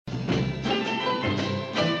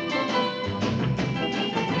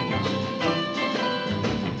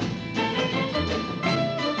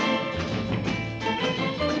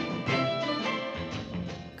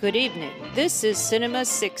Good evening. This is Cinema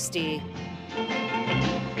 60.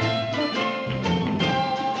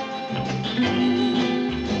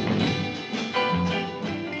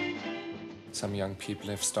 Some young people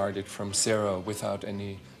have started from zero without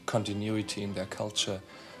any continuity in their culture.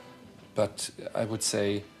 But I would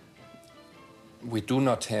say we do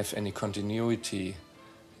not have any continuity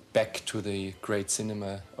back to the great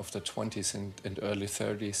cinema of the 20s and early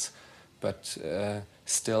 30s. But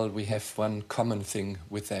still we have one common thing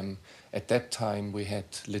with them. At that time we had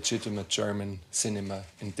legitimate German cinema,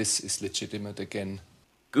 and this is legitimate again.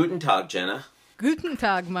 Guten Tag, Jenna. Guten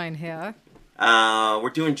Tag, mein Herr.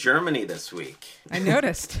 We're doing Germany this week. I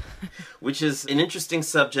noticed. Which is an interesting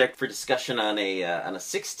subject for discussion on a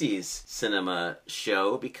 60s cinema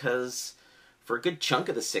show, because for a good chunk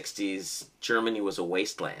of the 60s, Germany was a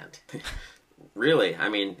wasteland. Really, I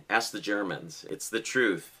mean, ask the Germans. It's the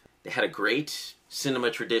truth. They had a great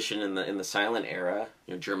cinema tradition in the silent era,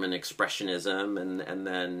 German expressionism, and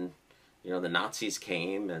then the Nazis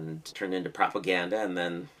came and turned into propaganda, and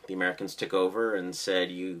then the Americans took over and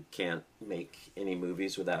said, you can't make any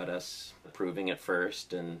movies without us approving it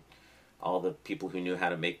first, and all the people who knew how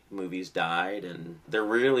to make movies died, and there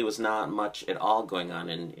really was not much at all going on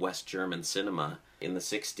in West German cinema in the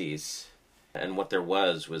 60s. And what there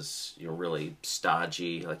was really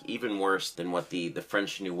stodgy, like even worse than what the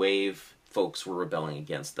French New Wave folks were rebelling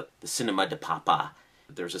against, the Cinema de Papa.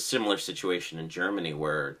 There's a similar situation in Germany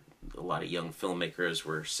where a lot of young filmmakers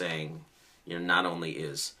were saying, not only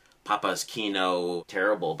is Papa's Kino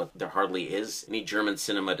terrible, but there hardly is any German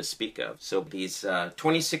cinema to speak of. So these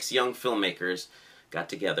 26 young filmmakers got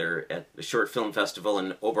together at the Short Film Festival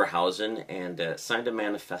in Oberhausen and signed a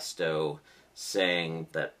manifesto saying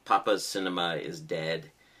that Papa's cinema is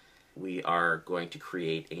dead. We are going to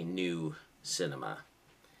create a new cinema.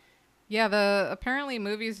 Yeah, apparently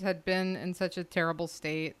movies had been in such a terrible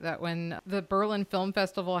state that when the Berlin Film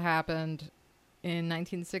Festival happened in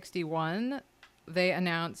 1961, they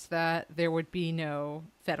announced that there would be no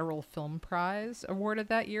Federal Film Prize awarded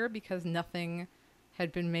that year because nothing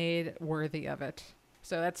had been made worthy of it.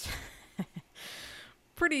 So that's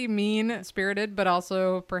pretty mean-spirited, but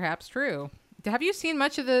also perhaps true. Have you seen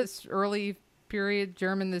much of this early period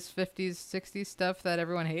German, this 50s, 60s stuff that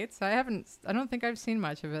everyone hates? I don't think I've seen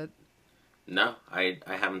much of it. No, I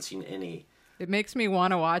haven't seen any. It makes me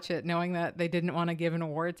want to watch it, knowing that they didn't want to give an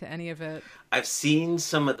award to any of it. I've seen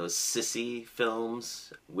some of those sissy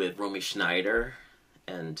films with Romy Schneider,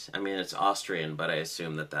 and I mean, it's Austrian, but I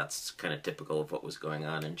assume that that's kind of typical of what was going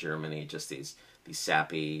on in Germany, just these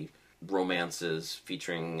sappy romances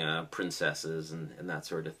featuring princesses and that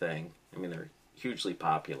sort of thing. I mean, they're hugely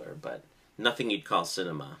popular, but nothing you'd call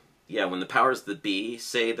cinema. Yeah, when the powers that be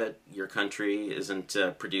say that your country isn't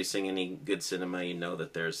producing any good cinema, you know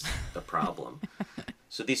that there's a problem.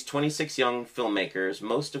 So these 26 young filmmakers,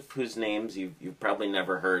 most of whose names you've probably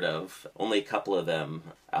never heard of, only a couple of them,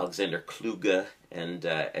 Alexander Kluge and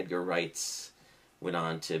Edgar Reitz, went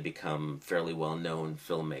on to become fairly well-known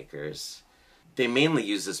filmmakers. They mainly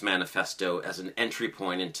use this manifesto as an entry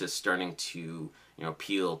point into starting to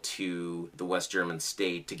appeal to the West German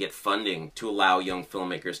state to get funding to allow young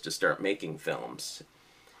filmmakers to start making films.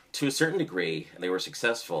 To a certain degree, they were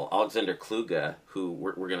successful. Alexander Kluge, who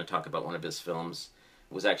we're going to talk about one of his films,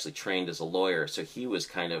 was actually trained as a lawyer, so he was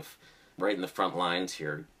kind of right in the front lines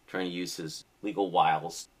here, trying to use his legal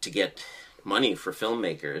wiles to get money for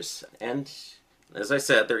filmmakers. And as I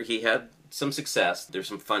said, he had some success. There's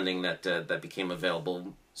some funding that became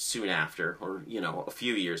available soon after, or a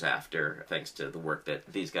few years after, thanks to the work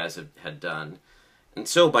that these guys had done. And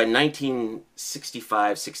so by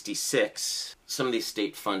 1965-66, some of these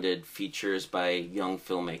state-funded features by young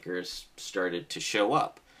filmmakers started to show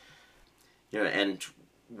up. And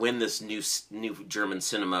when this new German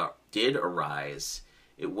cinema did arise,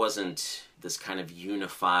 it wasn't this kind of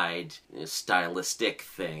unified stylistic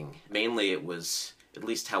thing. Mainly it was, at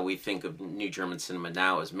least how we think of new German cinema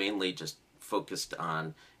now, is mainly just focused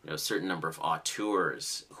on a certain number of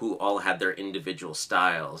auteurs who all had their individual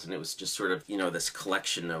styles, and it was just sort of this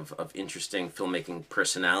collection of interesting filmmaking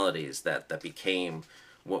personalities that became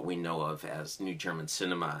what we know of as new German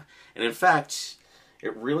cinema. And in fact,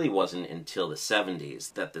 it really wasn't until the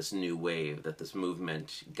 70s that this new wave, that this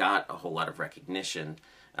movement got a whole lot of recognition.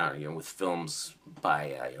 With films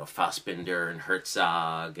by Fassbinder and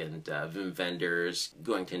Herzog and Wim Wenders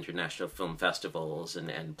going to international film festivals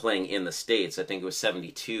and playing in the States. I think it was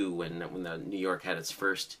 72 when the New York had its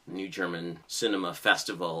first New German Cinema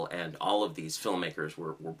Festival, and all of these filmmakers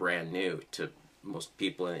were brand new to most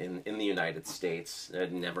people in the United States.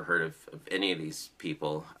 I'd never heard of any of these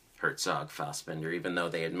people. Herzog, Fassbinder, even though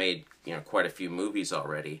they had made, quite a few movies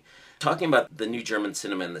already. Talking about the new German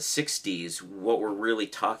cinema in the 60s, what we're really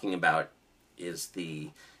talking about is the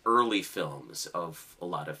early films of a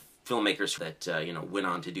lot of filmmakers that, went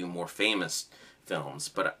on to do more famous films.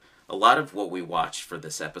 But a lot of what we watched for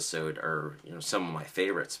this episode are, some of my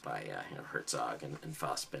favorites by, Herzog and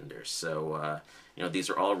Fassbinder. So, these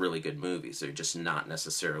are all really good movies. They're just not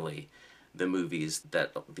necessarily the movies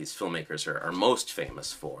that these filmmakers are most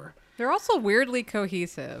famous for. They're also weirdly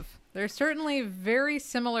cohesive. There's certainly very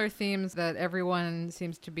similar themes that everyone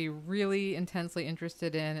seems to be really intensely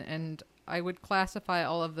interested in, and I would classify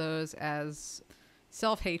all of those as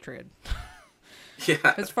self-hatred.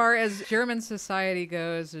 Yeah. As far as German society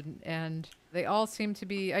goes, and they all seem to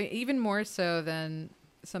be, even more so than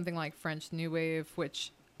something like French New Wave,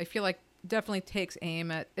 which I feel like definitely takes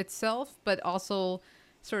aim at itself, but also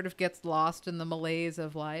sort of gets lost in the malaise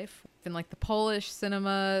of life. And like the Polish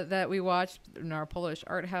cinema that we watched in our Polish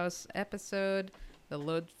art house episode, the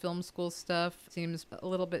Lod Film School stuff seems a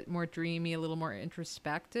little bit more dreamy, a little more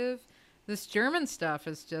introspective. This German stuff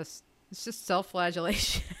is just, it's just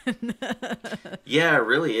self-flagellation. Yeah, it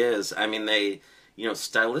really is. I mean, they,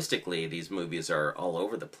 stylistically, these movies are all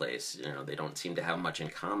over the place. They don't seem to have much in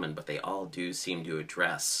common, but they all do seem to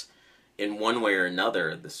address, in one way or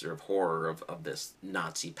another, the sort of horror of this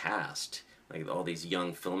Nazi past. Like, all these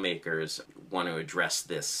young filmmakers want to address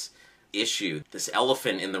this issue, this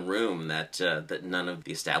elephant in the room that none of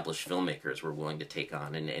the established filmmakers were willing to take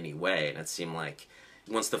on in any way. And it seemed like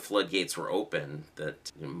once the floodgates were open,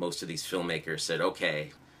 that most of these filmmakers said,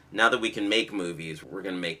 okay, now that we can make movies, we're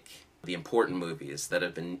going to make the important movies that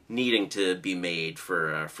have been needing to be made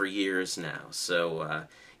for years now. So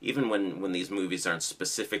even when these movies aren't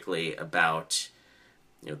specifically about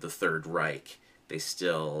the Third Reich, they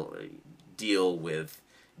still deal with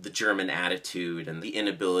the German attitude and the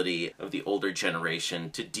inability of the older generation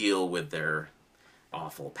to deal with their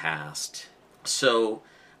awful past. So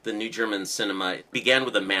the new German cinema began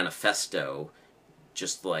with a manifesto,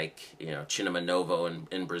 just like Cinema Novo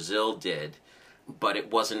in Brazil did, but it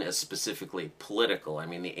wasn't as specifically political. I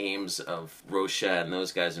mean, the aims of Rocha and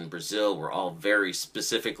those guys in Brazil were all very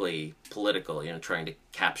specifically political, trying to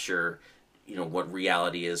capture what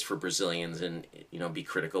reality is for Brazilians and, be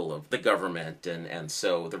critical of the government. And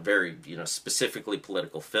so they're very, specifically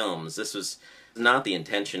political films. This was not the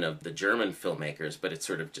intention of the German filmmakers, but it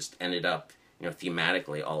sort of just ended up,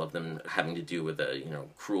 thematically, all of them having to do with the,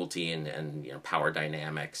 cruelty and power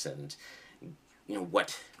dynamics and,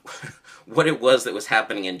 what it was that was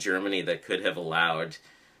happening in Germany that could have allowed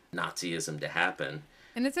Nazism to happen.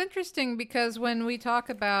 And it's interesting because when we talk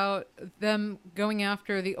about them going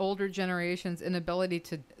after the older generation's inability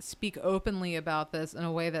to speak openly about this in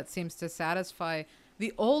a way that seems to satisfy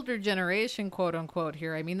the older generation, quote unquote,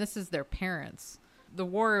 here, I mean, this is their parents. The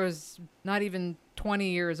war was not even 20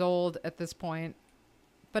 years old at this point.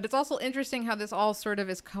 But it's also interesting how this all sort of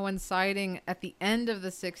is coinciding at the end of the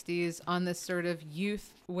 60s on this sort of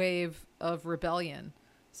youth wave of rebellion.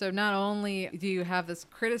 So not only do you have this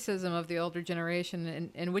criticism of the older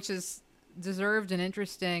generation, and which is deserved and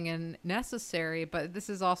interesting and necessary, but this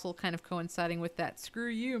is also kind of coinciding with that screw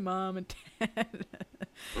you, mom and dad,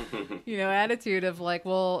 attitude of like,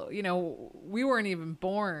 well, we weren't even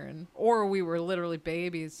born, or we were literally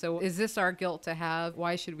babies. So is this our guilt to have?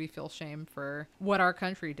 Why should we feel shame for what our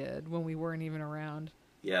country did when we weren't even around?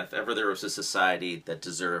 Yeah, if ever there was a society that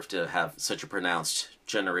deserved to have such a pronounced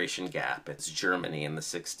generation gap, it's Germany in the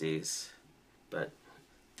 60s. But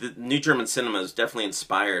the new German cinema is definitely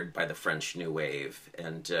inspired by the French New Wave,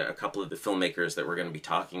 and a couple of the filmmakers that we're going to be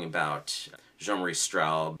talking about, Jean-Marie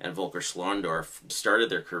Straub and Volker Schlöndorff,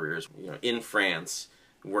 started their careers in France,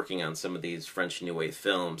 working on some of these French New Wave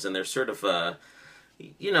films, and they're sort of,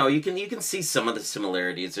 you can see some of the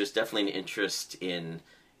similarities. There's definitely an interest in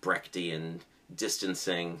Brechtian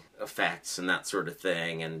distancing effects and that sort of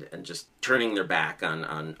thing, and just turning their back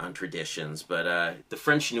on traditions. But the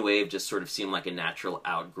French New Wave just sort of seemed like a natural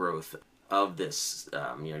outgrowth of this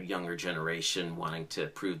younger generation wanting to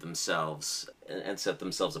prove themselves and set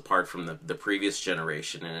themselves apart from the previous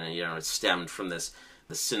generation. And it stemmed from the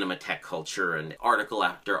cinematheque culture, and article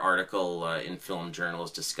after article in film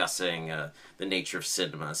journals discussing the nature of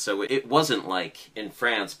cinema. So it wasn't like in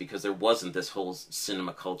France, because there wasn't this whole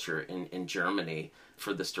cinema culture in Germany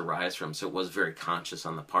for this to rise from. So it was very conscious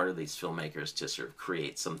on the part of these filmmakers to sort of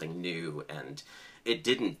create something new, and it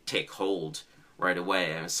didn't take hold right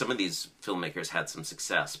away. I mean, some of these filmmakers had some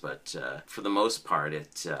success, but for the most part,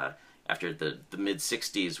 after the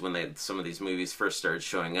mid-60s, when some of these movies first started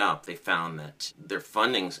showing up, they found that their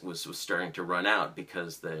funding was starting to run out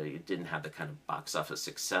because they didn't have the kind of box office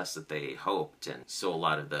success that they hoped. And so a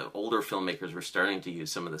lot of the older filmmakers were starting to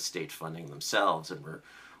use some of the state funding themselves, and were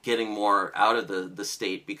getting more out of the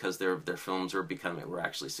state because their films were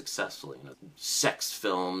actually successful. Sex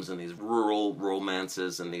films and these rural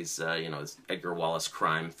romances and these Edgar Wallace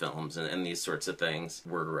crime films and these sorts of things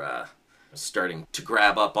were starting to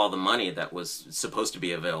grab up all the money that was supposed to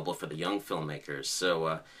be available for the young filmmakers. So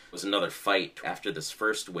it was another fight after this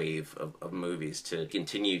first wave of movies to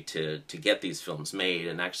continue to get these films made.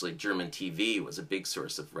 And actually German TV was a big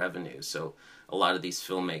source of revenue. So a lot of these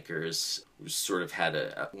filmmakers sort of had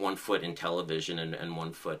a one foot in television and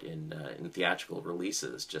one foot in theatrical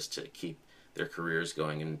releases, just to keep their careers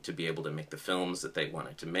going and to be able to make the films that they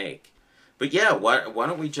wanted to make. But yeah, why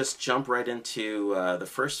don't we just jump right into the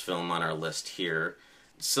first film on our list here,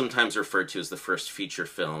 sometimes referred to as the first feature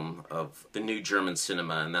film of the new German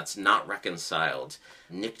cinema, and that's Not Reconciled,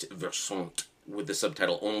 Nicht Versöhnt, with the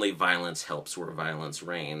subtitle Only Violence Helps Where Violence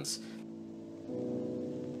Reigns.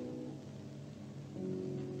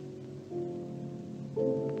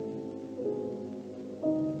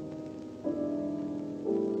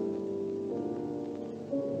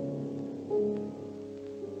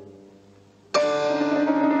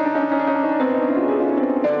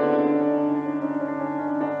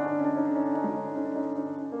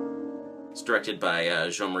 Directed by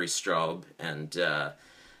Jean-Marie Straub and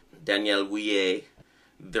Daniel Vuillet.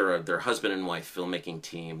 They're a husband and wife filmmaking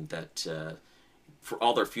team that, for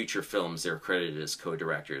all their future films, they're credited as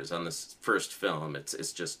co-directors. On this first film,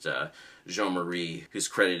 it's just Jean-Marie who's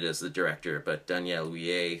credited as the director, but Daniel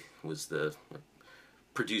Vuillet was the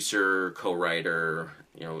producer, co-writer,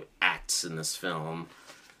 acts in this film.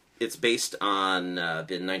 It's based on the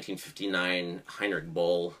 1959 Heinrich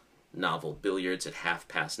Böll novel Billiards at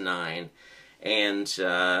 9:30, and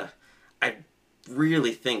I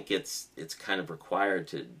really think it's kind of required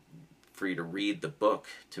for you to read the book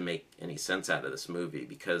to make any sense out of this movie,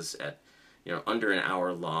 because at under an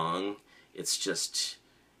hour long, it's just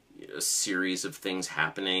a series of things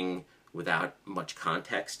happening without much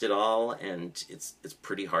context at all, and it's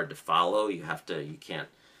pretty hard to follow.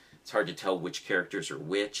 It's hard to tell which characters are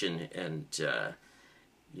which, and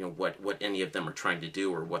what any of them are trying to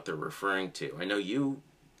do or what they're referring to. I know you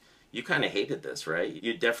kind of hated this, right?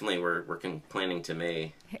 You definitely were complaining to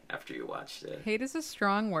me after you watched it. Hate is a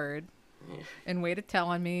strong word, and way to tell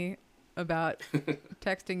on me about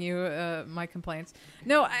texting you my complaints.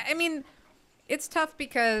 No, I mean, it's tough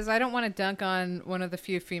because I don't want to dunk on one of the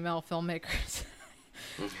few female filmmakers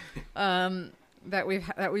that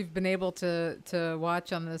we've been able to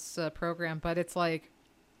watch on this program, but it's like,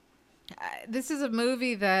 this is a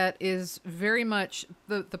movie that is very much,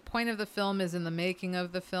 the point of the film is in the making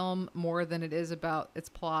of the film more than it is about its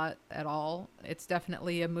plot at all. It's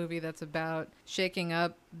definitely a movie that's about shaking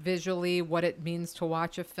up visually what it means to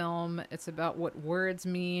watch a film. It's about what words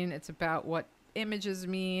mean. It's about what images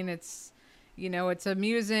mean. It's, it's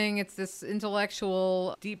amusing. It's this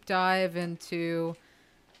intellectual deep dive into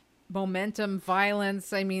momentum,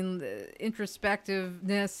 violence. I mean,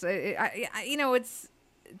 introspectiveness. It's,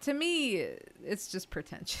 to me, it's just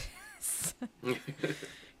pretentious.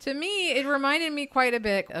 To me, it reminded me quite a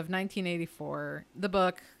bit of 1984, the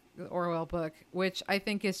book, the Orwell book, which I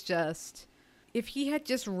think is just, if he had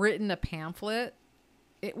just written a pamphlet,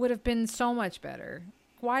 it would have been so much better.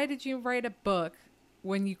 Why did you write a book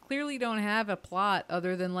when you clearly don't have a plot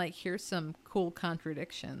other than here's some cool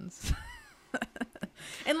contradictions?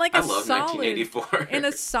 And I love 1984. And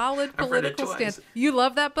a solid political stance. You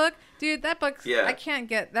love that book? Dude, that book, yeah.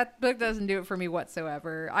 That book doesn't do it for me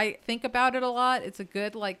whatsoever. I think about it a lot. It's a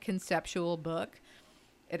good, conceptual book.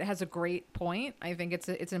 It has a great point. I think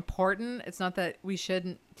it's important. It's not that we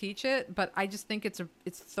shouldn't teach it, but I just think it's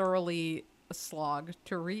thoroughly a slog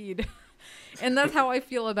to read. And that's how I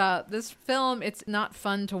feel about this film. It's not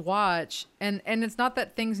fun to watch. And it's not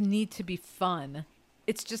that things need to be fun.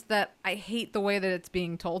 It's just that I hate the way that it's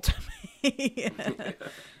being told to me.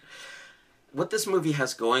 What this movie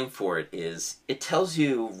has going for it is it tells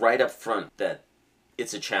you right up front that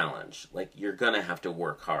it's a challenge. You're going to have to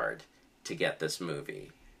work hard to get this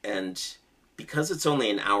movie. And because it's only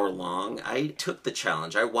an hour long, I took the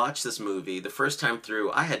challenge. I watched this movie. The first time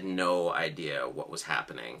through, I had no idea what was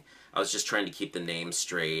happening. I was just trying to keep the names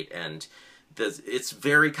straight. And it's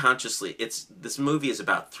very consciously, this movie is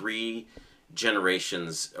about three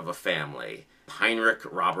generations of a family: Heinrich,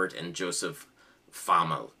 Robert, and Joseph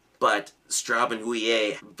Famel. But Straub and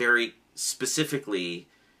Vuillet very specifically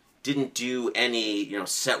didn't do any,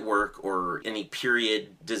 set work or any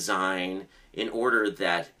period design, in order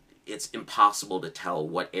that it's impossible to tell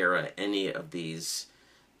what era any of these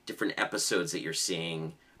different episodes that you're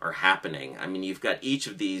seeing are happening. I mean, you've got each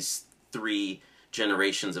of these 3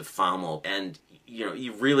 generations of Famel, and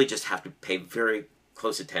you really just have to pay very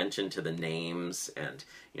close attention to the names, and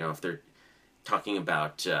if they're talking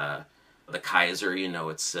about the Kaiser,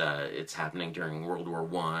 it's happening during World War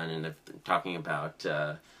I, and if they're talking about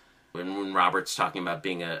when Robert's talking about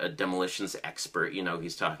being a demolitions expert,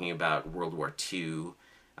 he's talking about World War II.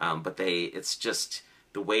 But it's just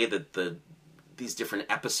the way that these different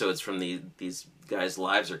episodes from these guys'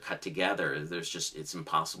 lives are cut together. It's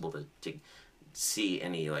impossible to see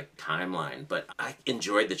any timeline. But I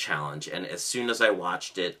enjoyed the challenge, and as soon as I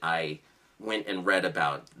watched it, I went and read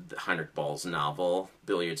about Heinrich Ball's novel,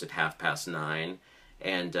 Billiards at 9:30,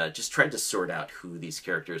 and just tried to sort out who these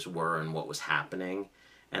characters were and what was happening.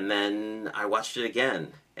 And then I watched it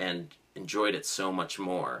again and enjoyed it so much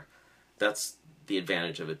more. That's the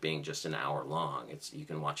advantage of it being just an hour long. You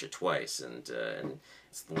can watch it twice, and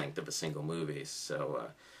it's the length of a single movie. So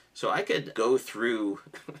I could go through.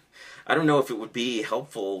 I don't know if it would be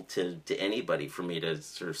helpful to anybody for me to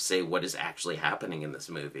sort of say what is actually happening in this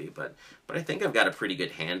movie, but I think I've got a pretty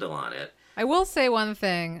good handle on it. I will say one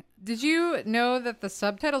thing. Did you know that the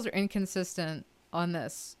subtitles are inconsistent on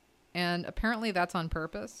this? And apparently that's on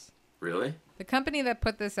purpose. Really? The company that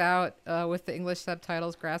put this out with the English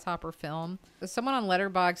subtitles, Grasshopper Film, there's someone on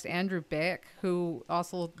Letterboxd, Andrew Beck, who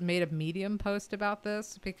also made a Medium post about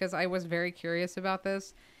this, because I was very curious about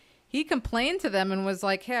this. He complained to them and was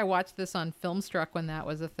like, hey, I watched this on Filmstruck when that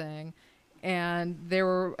was a thing. And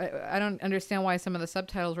I don't understand why some of the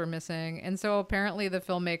subtitles were missing. And so apparently the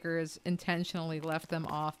filmmakers intentionally left them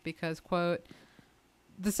off because, quote,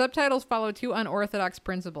 the subtitles follow 2 unorthodox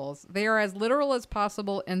principles. They are as literal as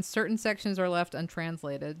possible, and certain sections are left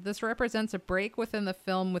untranslated. This represents a break within the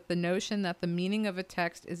film with the notion that the meaning of a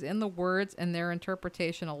text is in the words and their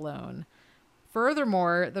interpretation alone.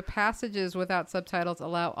 Furthermore, the passages without subtitles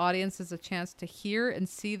allow audiences a chance to hear and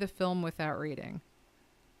see the film without reading.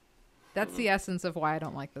 That's the essence of why I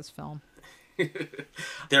don't like this film.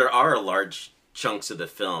 There are large chunks of the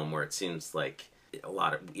film where it seems like a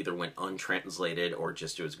lot of either went untranslated or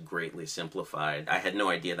just it was greatly simplified. I had no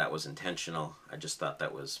idea that was intentional. I just thought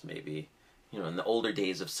that was maybe, in the older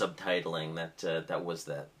days of subtitling, that was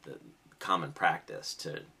the common practice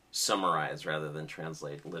to summarize rather than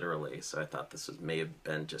translate literally. So I thought this may have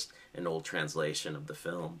been just an old translation of the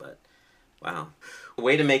film, but wow. A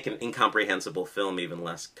way to make an incomprehensible film even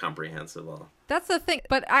less comprehensible. That's the thing.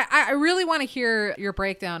 But I really want to hear your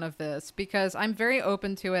breakdown of this because I'm very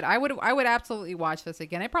open to it. I would absolutely watch this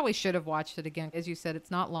again. I probably should have watched it again. As you said,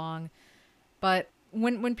 it's not long. But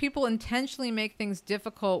when people intentionally make things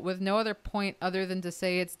difficult with no other point other than to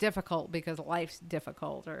say it's difficult because life's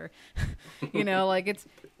difficult, or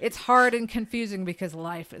it's hard and confusing because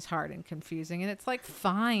life is hard and confusing, and it's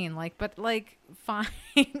fine, fine.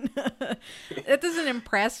 It doesn't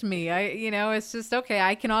impress me. It's just okay.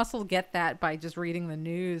 I can also get that by just reading the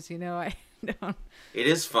news. I don't. It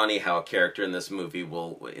is funny how a character in this movie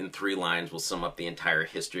will, in 3 lines, will sum up the entire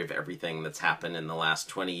history of everything that's happened in the last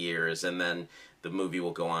 20 years, and then the movie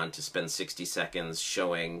will go on to spend 60 seconds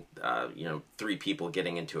showing, 3 people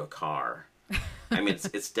getting into a car. I mean,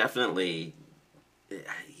 it's definitely,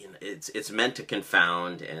 it's meant to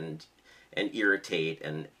confound and irritate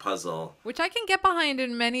and puzzle. Which I can get behind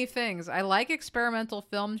in many things. I like experimental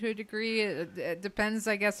film to a degree. It depends,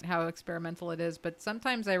 I guess, how experimental it is, but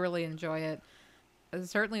sometimes I really enjoy it. I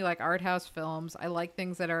certainly like art house films. I like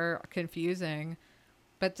things that are confusing,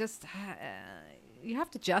 but just you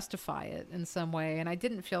have to justify it in some way, and I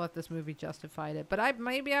didn't feel that this movie justified it. But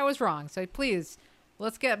maybe I was wrong. So please,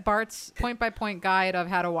 let's get Bart's point-by-point guide of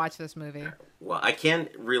how to watch this movie. Well, I can't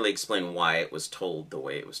really explain why it was told the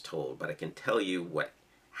way it was told, but I can tell you what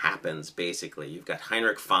happens, basically. You've got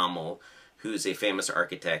Heinrich Famel, who's a famous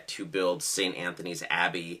architect who builds St. Anthony's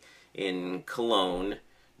Abbey in Cologne,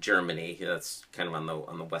 Germany. That's kind of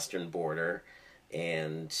on the western border.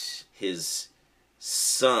 And his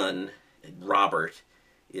son, Robert,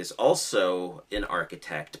 is also an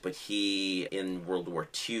architect, but he, in World War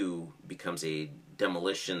II, becomes a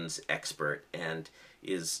demolitions expert and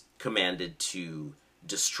is commanded to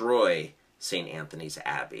destroy St. Anthony's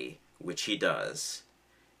Abbey, which he does.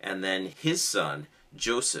 And then his son,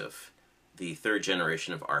 Joseph, the 3rd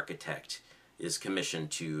generation of architect, is commissioned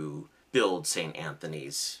to build St.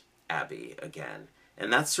 Anthony's Abbey again.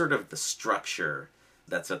 And that's sort of the structure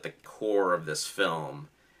that's at the core of this film.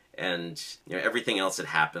 And everything else that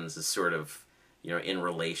happens is sort of in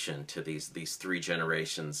relation to these three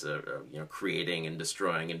generations of creating and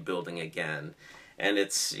destroying and building again. And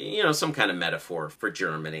it's, some kind of metaphor for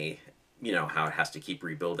Germany, how it has to keep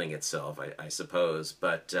rebuilding itself, I suppose.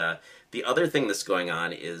 But the other thing that's going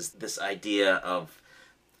on is this idea of,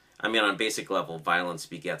 on basic level, violence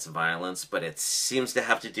begets violence, but it seems to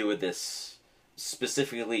have to do with this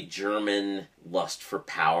specifically German lust for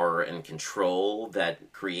power and control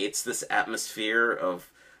that creates this atmosphere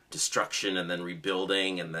of destruction and then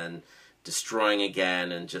rebuilding and then destroying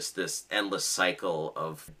again, and just this endless cycle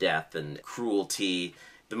of death and cruelty.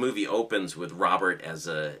 The movie opens with Robert as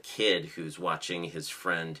a kid who's watching his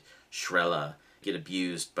friend Schrella get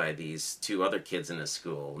abused by these two other kids in his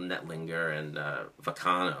school, Nettlinger and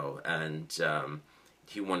Vacano, and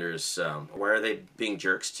he wonders, why are they being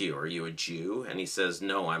jerks to you? Are you a Jew? And he says,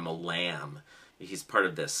 no, I'm a lamb. He's part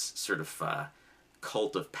of this sort of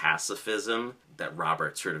cult of pacifism that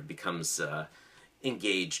Robert sort of becomes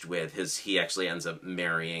engaged with. He actually ends up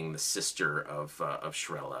marrying the sister of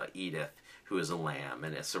Schrella, Edith, who is a lamb,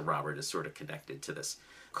 and so Robert is sort of connected to this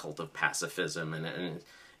cult of pacifism, and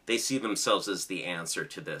they see themselves as the answer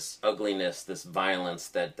to this ugliness, this violence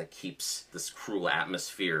that keeps this cruel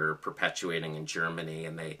atmosphere perpetuating in Germany,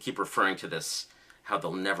 and they keep referring to this, how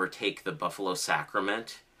they'll never take the Buffalo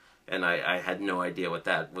Sacrament. And I had no idea what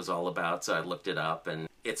that was all about, so I looked it up, and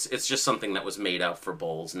it's just something that was made up for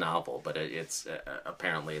Boll's novel, but it's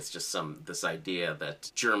apparently it's just this idea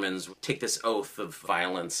that Germans take this oath of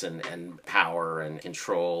violence and power and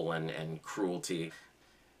control and cruelty.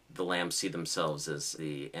 The Lambs see themselves as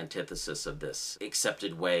the antithesis of this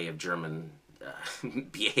accepted way of German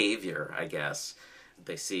behavior, I guess.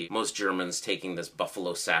 They see most Germans taking this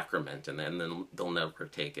Buffalo Sacrament, and then they'll never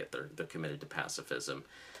take it. They're committed to pacifism.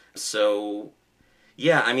 So,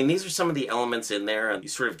 yeah, these are some of the elements in there. You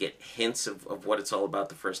sort of get hints of what it's all about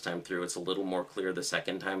the first time through. It's a little more clear the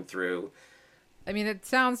second time through. It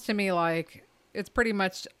sounds to me like it's pretty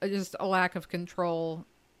much just a lack of control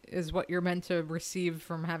is what you're meant to receive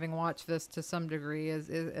from having watched this to some degree, as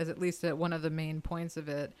at least at one of the main points of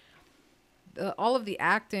it. All of the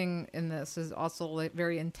acting in this is also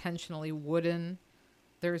very intentionally wooden.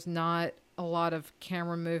 There's not a lot of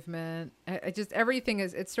camera movement. Everything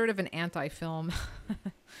it's sort of an anti-film.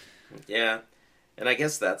 Yeah, and I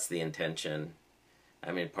guess that's the intention.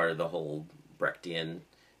 Part of the whole Brechtian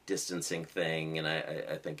distancing thing, and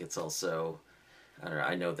I think it's also, I don't know,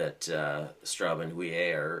 I know that Straub and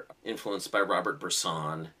Huillet are influenced by Robert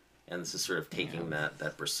Bresson, and this is sort of taking that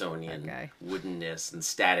Bressonian woodenness and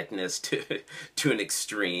staticness to an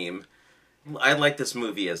extreme. I like this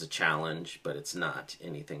movie as a challenge, but it's not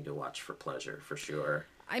anything to watch for pleasure, for sure.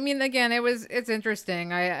 Again, it's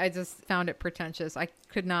interesting. I just found it pretentious. I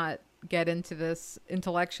could not get into this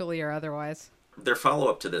intellectually or otherwise. Their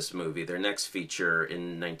follow-up to this movie, their next feature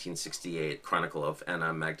in 1968, Chronicle of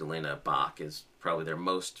Anna Magdalena Bach, is probably their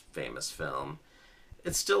most famous film.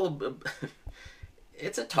 It's still...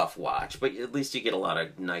 It's a tough watch, but at least you get a lot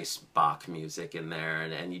of nice Bach music in there,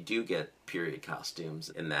 and you do get period costumes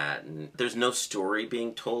in that. And there's no story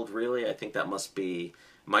being told, really. I think that must be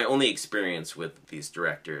my only experience with these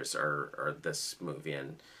directors are this movie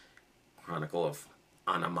and Chronicle of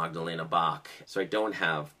Anna Magdalena Bach. So I don't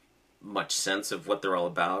have much sense of what they're all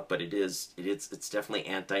about, but it's definitely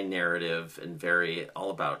anti-narrative and very all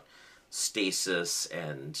about stasis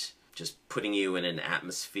and just putting you in an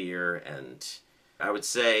atmosphere. And I would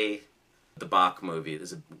say the Bach movie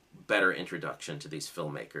is a better introduction to these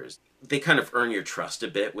filmmakers. They kind of earn your trust a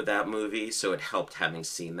bit with that movie, so it helped having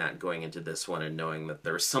seen that going into this one and knowing that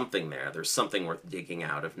there was something there. There's something worth digging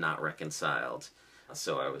out if not reconciled.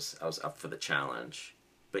 So I was up for the challenge.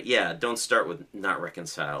 But yeah, don't start with Not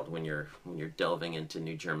Reconciled when you're delving into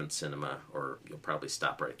new German cinema, or you'll probably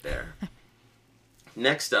stop right there.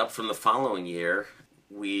 Next up, from the following year,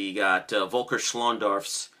 we got Volker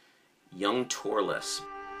Schlöndorff's Young Torless.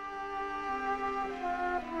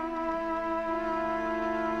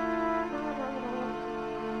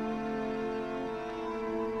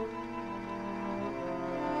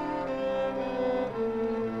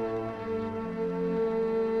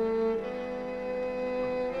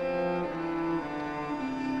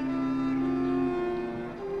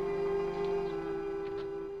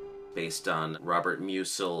 Based on Robert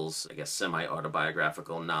Musil's,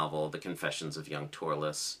 semi-autobiographical novel, The Confessions of Young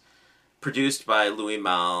Torless. Produced by Louis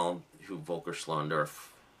Malle, who Volker Schlöndorff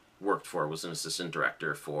worked for, was an assistant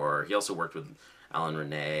director for. He also worked with Alain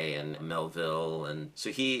Resnais and Melville, and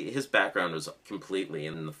so his background was completely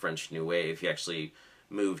in the French New Wave. He actually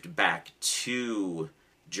moved back to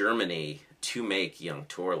Germany to make Young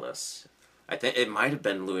Torless. I think it might have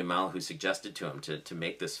been Louis Malle who suggested to him to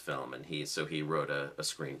make this film, and he wrote a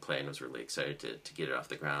screenplay and was really excited to get it off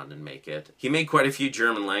the ground and make it. He made quite a few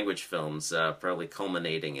German language films, probably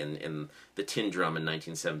culminating in The Tin Drum in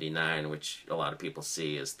 1979, which a lot of people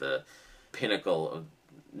see as the pinnacle of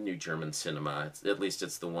new German cinema. At least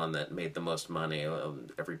it's the one that made the most money.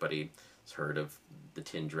 Everybody's heard of The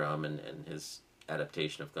Tin Drum and his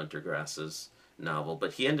adaptation of Gunter Grass's novel,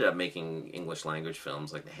 but he ended up making English language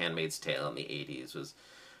films like The Handmaid's Tale in the 80s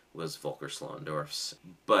was Volker Schlöndorff's.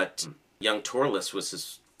 But Young Torless was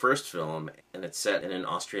his first film, and it's set in an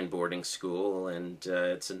Austrian boarding school, and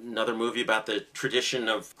it's another movie about the tradition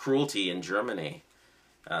of cruelty in Germany.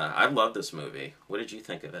 I love this movie. What did you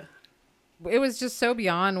think of it? It was just so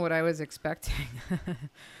beyond what I was expecting.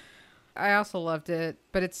 I also loved it,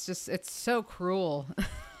 but it's so cruel.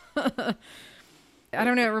 I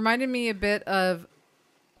don't know. It reminded me a bit of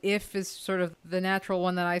If is sort of the natural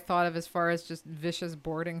one that I thought of as far as just vicious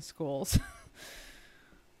boarding schools.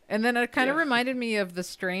 And then it kind of reminded me of The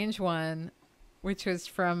Strange One, which was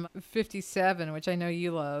from 1957, which I know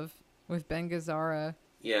you love, with Ben Gazzara.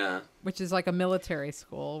 Yeah. Which is like a military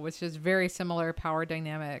school, which is very similar power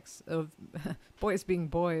dynamics of boys being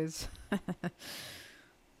boys.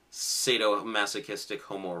 Sadomasochistic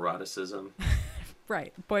homoeroticism.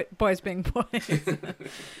 Right. Boys being boys.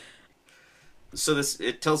 So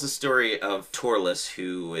it tells the story of Torless,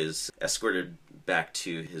 who is escorted back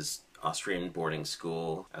to his Austrian boarding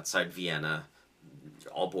school outside Vienna,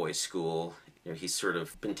 all-boys school. You know, he's sort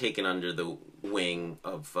of been taken under the wing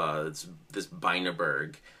of this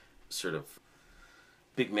Beineberg, sort of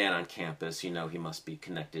big man on campus. You know, he must be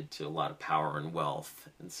connected to a lot of power and wealth.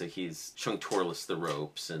 And so he's showing Torless the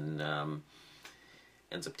ropes and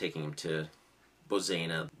ends up taking him to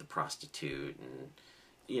Bozena, the prostitute, and,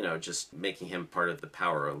 you know, just making him part of the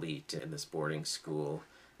power elite in this boarding school.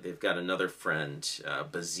 They've got another friend,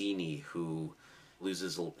 Bazzini, who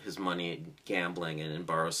loses his money gambling and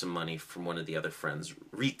borrows some money from one of the other friends,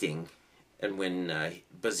 Riting. And when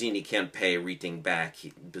Bazzini can't pay Riting back,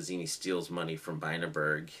 Bazzini steals money from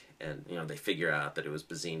Beineberg, and, you know, they figure out that it was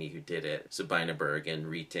Bazzini who did it. So Beineberg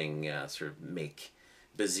and Riting sort of make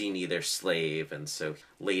Bazzini their slave, and so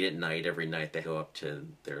late at night, every night, they go up to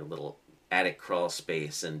their little attic crawl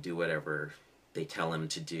space and do whatever they tell him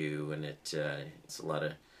to do, and it's a lot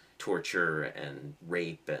of torture and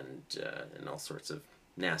rape and all sorts of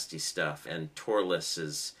nasty stuff. And Torless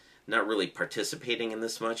is not really participating in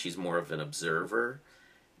this much. He's more of an observer.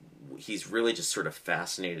 He's really just sort of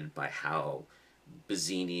fascinated by how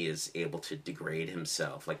Bazzini is able to degrade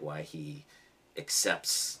himself, like why he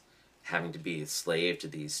accepts having to be a slave to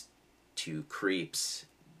these two creeps.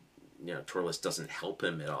 You know, Torless doesn't help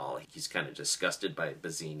him at all. He's kind of disgusted by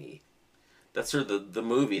Bazzini. That's sort of the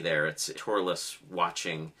movie there. It's Torless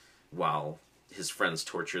watching while his friends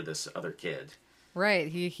torture this other kid. Right.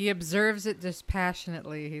 He observes it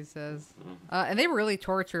dispassionately, he says. And they really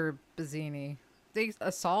torture Bazzini. They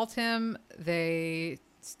assault him. They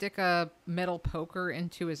stick a metal poker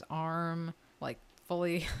into his arm, like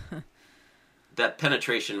fully. That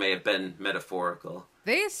penetration may have been metaphorical.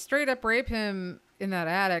 They straight up rape him in that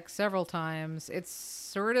attic several times. It's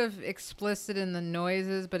sort of explicit in the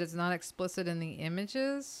noises, but it's not explicit in the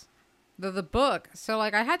images. The book. So,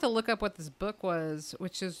 like, I had to look up what this book was,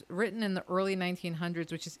 which is written in the early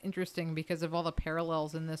 1900s, which is interesting because of all the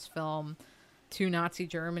parallels in this film to Nazi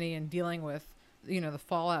Germany and dealing with, you know, the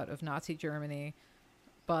fallout of Nazi Germany.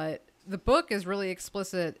 But the book is really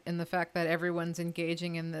explicit in the fact that everyone's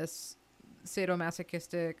engaging in this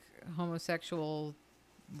sadomasochistic homosexual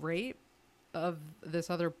rape of this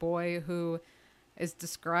other boy who is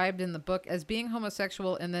described in the book as being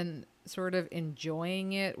homosexual and then sort of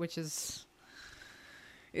enjoying it, which is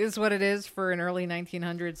what it is for an early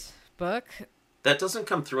 1900s book. That doesn't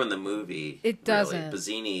come through in the movie. It doesn't. Really.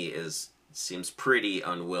 Bazzini seems pretty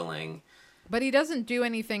unwilling. But he doesn't do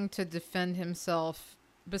anything to defend himself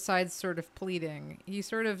besides sort of pleading. He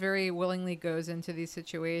sort of very willingly goes into these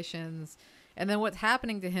situations. And then what's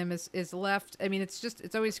happening to him is left, I mean,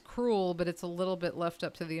 it's always cruel, but it's a little bit left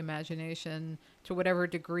up to the imagination to whatever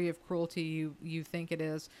degree of cruelty you think it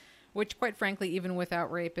is, which quite frankly, even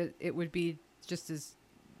without rape, it would be just as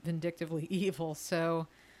vindictively evil. So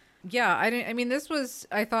yeah, I mean, this was,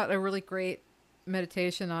 I thought, a really great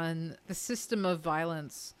meditation on the system of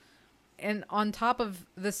violence. And on top of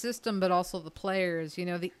the system, but also the players, you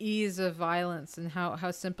know, the ease of violence and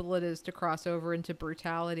how simple it is to cross over into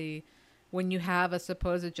brutality when you have a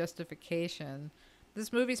supposed justification.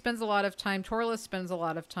 This movie spends a lot of time, Torless spends a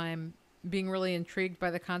lot of time being really intrigued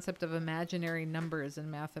by the concept of imaginary numbers in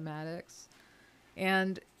mathematics.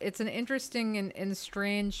 And it's an interesting and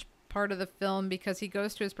strange part of the film because he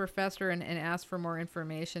goes to his professor and asks for more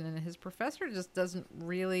information, and his professor just doesn't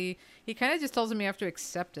really, he kind of just tells him you have to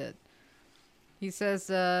accept it. He says,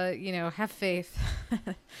 have faith.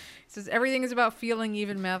 He says everything is about feeling,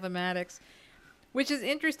 even mathematics, which is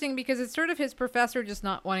interesting because it's sort of his professor just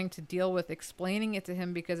not wanting to deal with explaining it to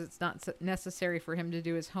him because it's not necessary for him to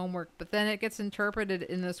do his homework. But then it gets interpreted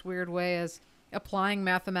in this weird way as applying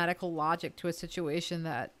mathematical logic to a situation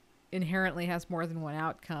that inherently has more than one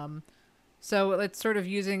outcome. So it's sort of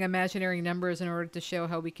using imaginary numbers in order to show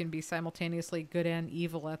how we can be simultaneously good and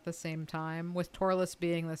evil at the same time, with Torless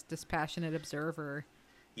being this dispassionate observer.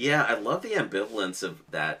 Yeah, I love the ambivalence of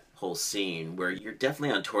that whole scene where you're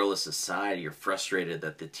definitely on Torless's side. You're frustrated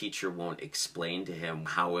that the teacher won't explain to him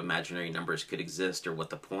how imaginary numbers could exist or what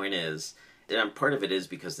the point is. And part of it is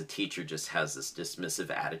because the teacher just has this dismissive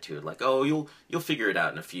attitude, like, "Oh, you'll figure it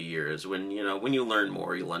out in a few years. When you learn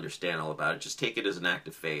more, you'll understand all about it. Just take it as an act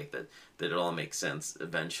of faith that it all makes sense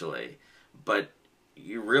eventually." But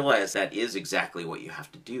you realize that is exactly what you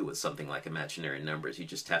have to do with something like imaginary numbers. You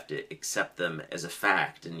just have to accept them as a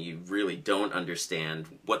fact, and you really don't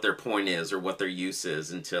understand what their point is or what their use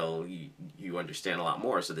is until you understand a lot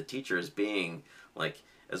more. So the teacher is being like,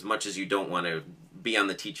 as much as you don't want to be on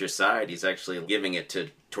the teacher's side, he's actually giving it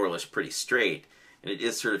to Torless pretty straight. And it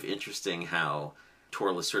is sort of interesting how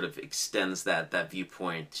Torless sort of extends that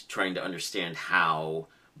viewpoint, trying to understand how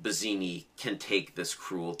Bazzini can take this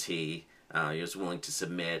cruelty. He was willing to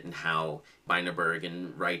submit, and how Beineberg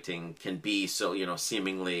and Writing can be so,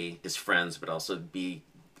 seemingly his friends, but also be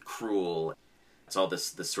cruel. It's all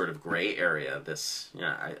this sort of gray area.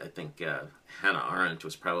 I think Hannah Arendt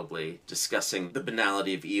was probably discussing the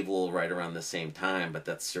banality of evil right around the same time, but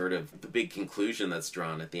that's sort of the big conclusion that's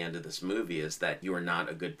drawn at the end of this movie, is that you are not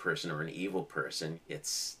a good person or an evil person.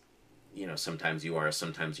 It's, sometimes you are,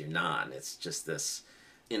 sometimes you're not. It's just this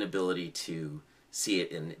inability to see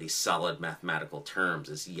it in these solid mathematical terms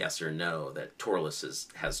as yes or no that Torless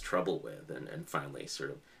has trouble with, and finally sort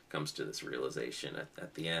of comes to this realization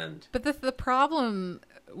at the end. But the problem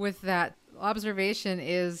with that observation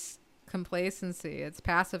is complacency. It's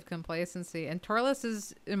passive complacency. And Torless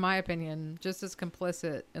is, in my opinion, just as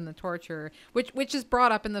complicit in the torture, which is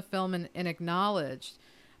brought up in the film and acknowledged.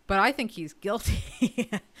 But I think he's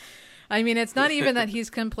guilty. I mean, it's not even that he's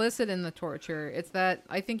complicit in the torture. It's that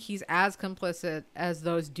I think he's as complicit as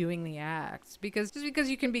those doing the acts. Because just because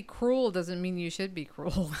you can be cruel doesn't mean you should be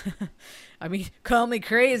cruel. I mean, call me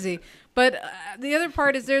crazy. But the other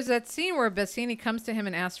part is there's that scene where Bazzini comes to him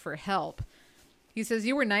and asks for help. He says,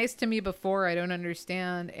 "You were nice to me before, I don't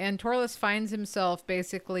understand." And Torless finds himself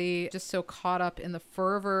basically just so caught up in the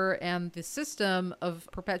fervor and the system of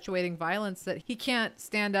perpetuating violence that he can't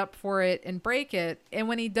stand up for it and break it. And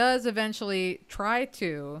when he does eventually try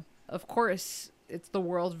to, of course, it's the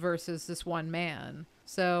world versus this one man.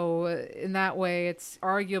 So in that way, it's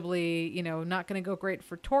arguably, not going to go great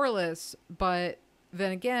for Torless. But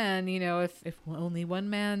then again, if only one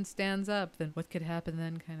man stands up, then what could happen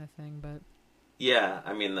then, kind of thing. But yeah,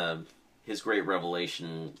 I mean, his great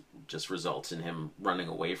revelation just results in him running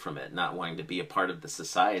away from it, not wanting to be a part of the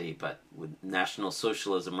society. But with National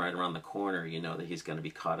Socialism right around the corner, you know that he's going to be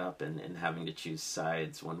caught up in having to choose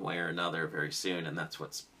sides one way or another very soon. And that's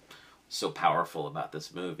what's so powerful about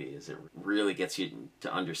this movie, is it really gets you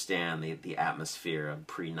to understand the atmosphere of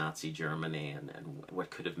pre-Nazi Germany and what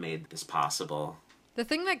could have made this possible. The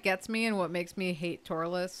thing that gets me and what makes me hate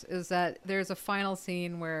Torless is that there's a final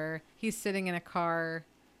scene where he's sitting in a car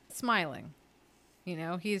smiling.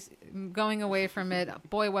 He's going away from it.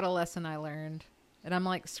 Boy, what a lesson I learned. And I'm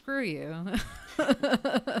like, screw you.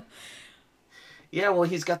 Yeah, well,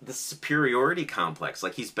 he's got this superiority complex.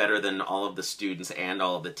 Like, he's better than all of the students and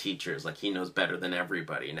all of the teachers. Like, he knows better than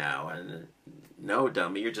everybody now. And no,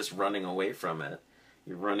 dummy, you're just running away from it.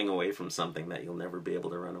 You're running away from something that you'll never be able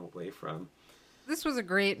to run away from. This was a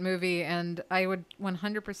great movie, and I would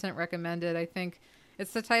 100% recommend it. I think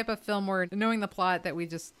it's the type of film where knowing the plot that we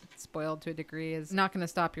just spoiled to a degree is not going to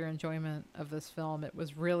stop your enjoyment of this film. It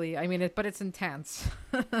was really, but it's intense.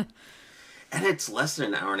 And it's less than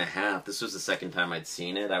an hour and a half. This was the second time I'd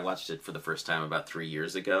seen it. I watched it for the first time about 3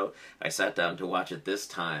 years ago. I sat down to watch it this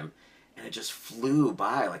time, and it just flew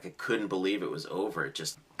by. Like, I couldn't believe it was over. It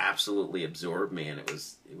just absolutely absorbed me, and it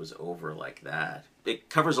was over like that. It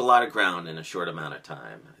covers a lot of ground in a short amount of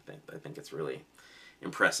time. I think it's really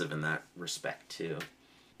impressive in that respect too.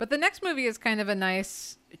 But the next movie is kind of a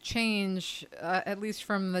nice change, at least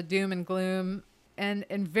from the doom and gloom, and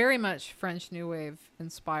very much French New Wave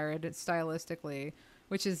inspired stylistically,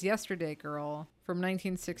 which is Yesterday Girl from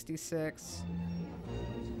 1966.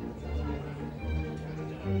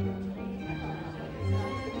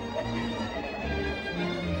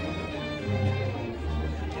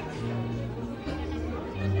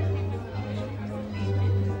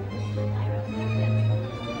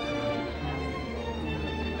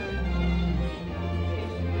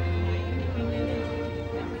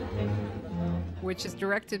 which is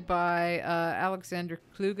directed by Alexander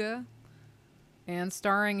Kluge and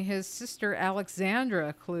starring his sister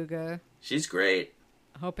Alexandra Kluge. She's great.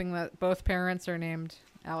 Hoping that both parents are named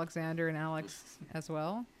Alexander and Alex as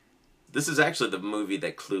well. This is actually the movie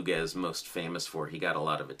that Kluge is most famous for. He got a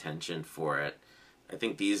lot of attention for it. I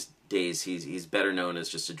think these days he's better known as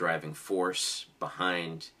just a driving force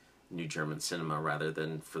behind New German cinema rather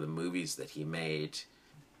than for the movies that he made.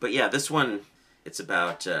 But yeah, this one, it's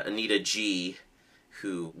about Anita G.,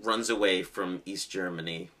 who runs away from East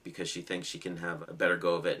Germany because she thinks she can have a better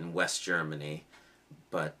go of it in West Germany.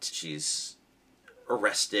 But she's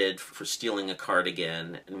arrested for stealing a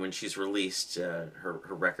cardigan, and when she's released, her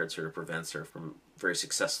record sort of prevents her from very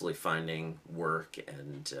successfully finding work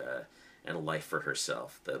and a life for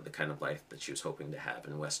herself, the kind of life that she was hoping to have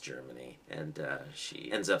in West Germany. And she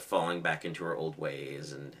ends up falling back into her old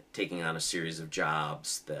ways and taking on a series of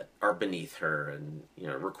jobs that are beneath her, and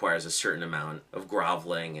requires a certain amount of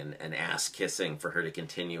groveling and ass kissing for her to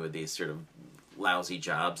continue with these sort of lousy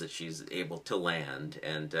jobs that she's able to land.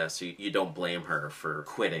 And so you don't blame her for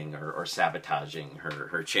quitting or sabotaging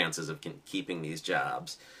her chances of keeping these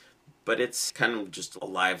jobs. But it's kind of just a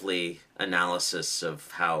lively analysis of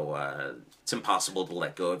how it's impossible to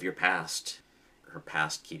let go of your past. Her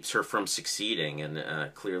past keeps her from succeeding,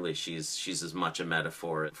 and clearly she's as much a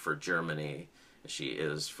metaphor for Germany as she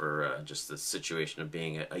is for just the situation of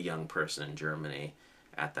being a young person in Germany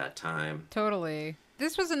at that time. Totally.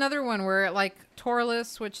 This was another one where, like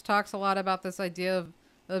Torless, which talks a lot about this idea of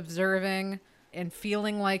observing and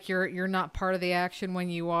feeling like you're not part of the action when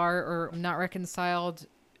you are, or not reconciled,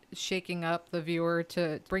 shaking up the viewer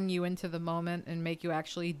to bring you into the moment and make you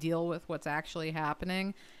actually deal with what's actually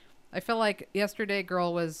happening. I feel like Yesterday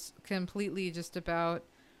Girl was completely just about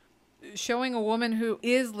showing a woman who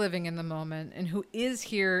is living in the moment and who is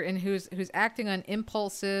here and who's acting on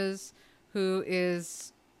impulses, who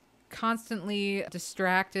is constantly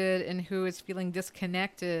distracted and who is feeling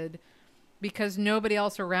disconnected because nobody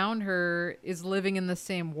else around her is living in the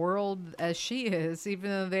same world as she is, even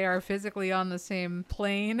though they are physically on the same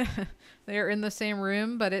plane. They are in the same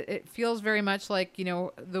room, but it feels very much like,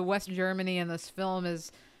 the West Germany in this film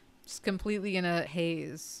is just completely in a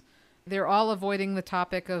haze. They're all avoiding the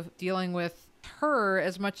topic of dealing with her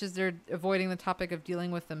as much as they're avoiding the topic of dealing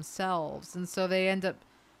with themselves. And so they end up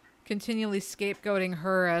continually scapegoating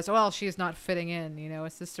her as, well, she's not fitting in.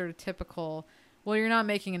 It's this sort of typical, well, you're not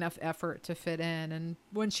making enough effort to fit in. And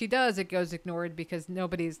when she does, it goes ignored because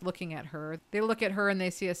nobody's looking at her. They look at her and they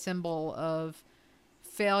see a symbol of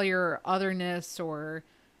failure, otherness, or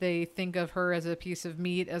they think of her as a piece of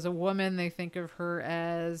meat. As a woman, they think of her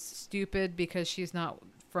as stupid because she's not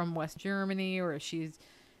from West Germany, or she's,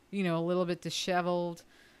 a little bit disheveled.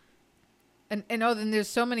 And then there's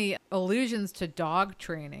so many allusions to dog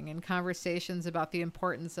training and conversations about the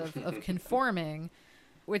importance of conforming,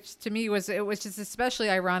 which to me was just especially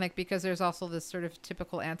ironic because there's also this sort of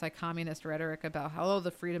typical anti-communist rhetoric about how,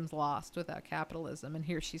 the freedom's lost without capitalism. And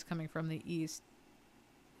here she's coming from the East.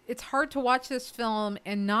 It's hard to watch this film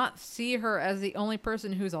and not see her as the only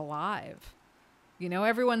person who's alive.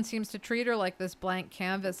 Everyone seems to treat her like this blank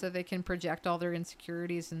canvas so they can project all their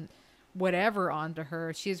insecurities and whatever onto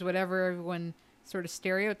her. She's whatever everyone sort of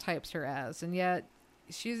stereotypes her as, and yet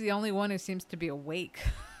she's the only one who seems to be awake.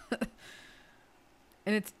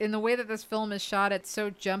 And it's in the way that this film is shot, it's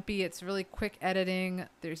so jumpy, it's really quick editing.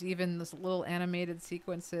 There's even this little animated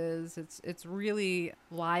sequences. It's really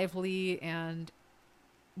lively and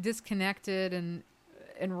disconnected and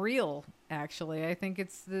real, actually. I think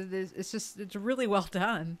it's really well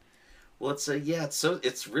done. Well, it's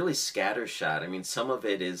really scattershot. I mean, some of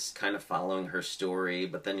it is kind of following her story,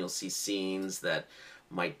 but then you'll see scenes that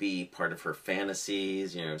might be part of her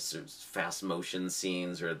fantasies, fast motion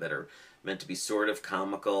scenes or that are meant to be sort of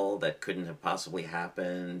comical that couldn't have possibly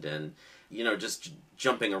happened, and just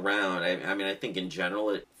jumping around. I think in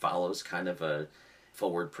general it follows kind of a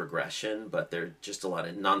forward progression, but there are just a lot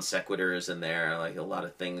of non sequiturs in there, like a lot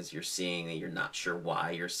of things you're seeing and you're not sure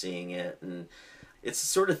why you're seeing it. And it's the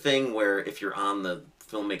sort of thing where if you're on the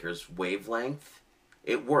filmmaker's wavelength,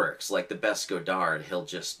 it works. Like the best Godard, he'll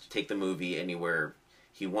just take the movie anywhere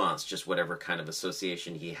he wants, just whatever kind of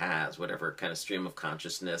association he has, whatever kind of stream of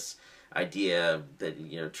consciousness idea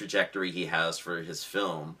that, trajectory he has for his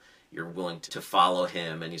film. You're willing to follow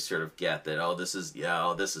him, and you sort of get that, this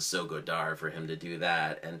is so Godard for him to do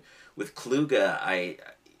that. And with Kluge, I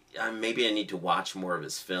maybe I need to watch more of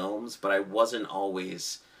his films, but I wasn't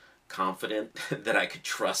always confident that I could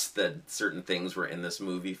trust that certain things were in this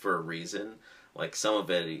movie for a reason. Like some of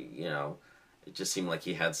it, it just seemed like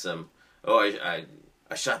he had some, I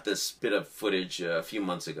I shot this bit of footage a few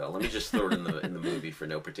months ago. Let me just throw it in the movie for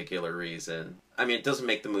no particular reason. I mean, it doesn't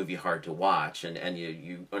make the movie hard to watch, and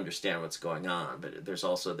you understand what's going on, but there's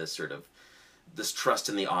also this sort of this trust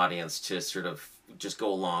in the audience to sort of just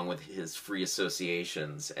go along with his free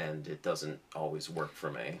associations, and it doesn't always work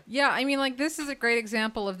for me. Yeah, I mean, like, this is a great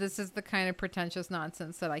example of this is the kind of pretentious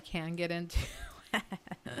nonsense that I can get into.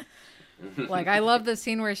 Like, I love the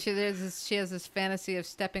scene where she has this fantasy of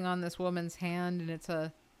stepping on this woman's hand, and it's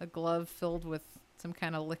a glove filled with some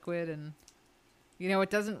kind of liquid, and you know,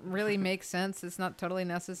 it doesn't really make sense. It's not totally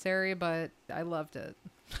necessary, but I loved it.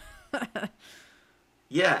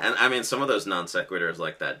 Yeah, and I mean, some of those non sequiturs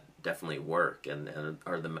like that definitely work and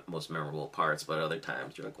are the most memorable parts, but other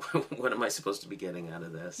times you're like, what am I supposed to be getting out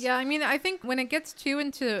of this? Yeah, I mean, I think when it gets too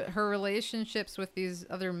into her relationships with these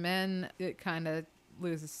other men, it kind of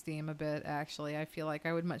loses steam a bit, actually. I feel like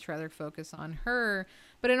I would much rather focus on her,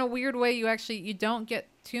 but in a weird way, you don't get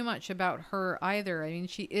too much about her either. I mean,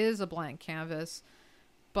 she is a blank canvas,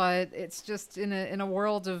 but it's just in a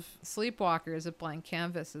world of sleepwalkers, a blank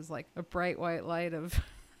canvas is like a bright white light of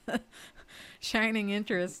shining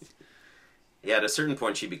interest. Yeah, at a certain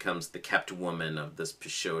point, she becomes the kept woman of this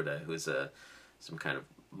Peixoto, who's some kind of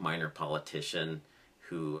minor politician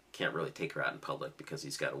who can't really take her out in public because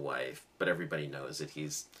he's got a wife, but everybody knows that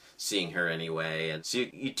he's seeing her anyway. And so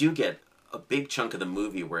you do get a big chunk of the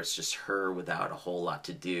movie where it's just her without a whole lot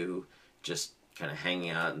to do, just kind of hanging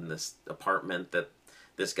out in this apartment that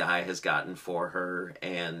this guy has gotten for her.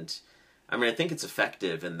 And I mean, I think it's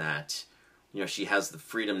effective in that, you know, she has the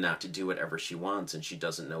freedom now to do whatever she wants, and she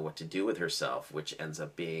doesn't know what to do with herself, which ends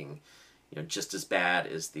up being, you know, just as bad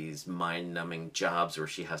as these mind-numbing jobs where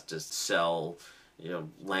she has to sell, you know,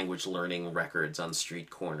 language learning records on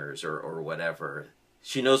street corners or whatever.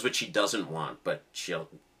 She knows what she doesn't want, but she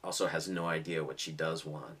also has no idea what she does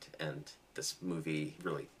want. And this movie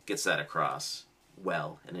really gets that across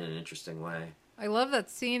well and in an interesting way. I love that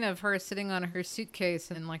scene of her sitting on her suitcase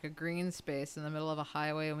in like a green space in the middle of a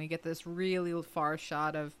highway, and we get this really far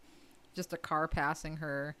shot of just a car passing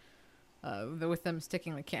her with them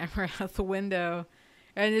sticking the camera out the window.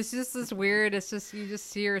 And it's just this weird, it's just, you just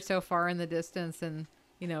see her so far in the distance, and,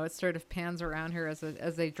 you know, it sort of pans around her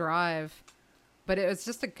as they drive. But it was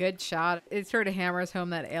just a good shot. It sort of hammers home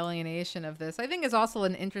that alienation of this. I think it's also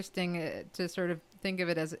an interesting to sort of think of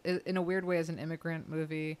it as, in a weird way, as an immigrant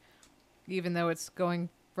movie, even though it's going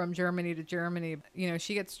from Germany to Germany. You know,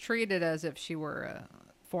 she gets treated as if she were a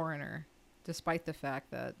foreigner, despite the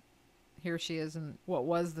fact that here she is in what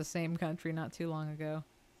was the same country not too long ago.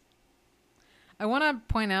 I want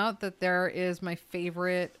to point out that there is my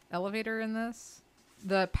favorite elevator in this,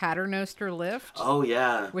 the Paternoster lift. Oh,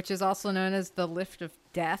 yeah. Which is also known as the lift of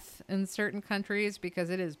death in certain countries because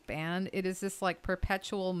it is banned. It is this like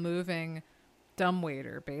perpetual moving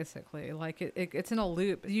dumbwaiter, basically. Like it's in a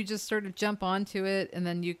loop. You just sort of jump onto it and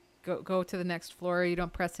then you go to the next floor. You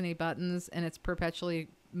don't press any buttons and it's perpetually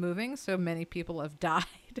moving. So many people have died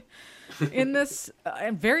in this.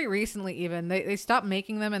 And very recently even. They stopped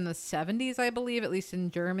making them in the 70s, I believe, at least in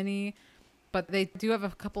Germany. But they do have a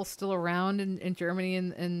couple still around in Germany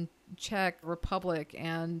and Czech Republic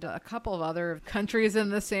and a couple of other countries in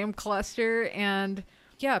the same cluster. And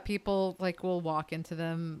yeah, people like will walk into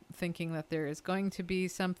them thinking that there is going to be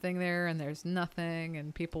something there and there's nothing.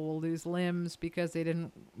 And people will lose limbs because they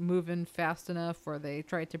didn't move in fast enough or they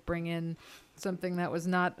tried to bring in something that was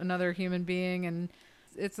not another human being. And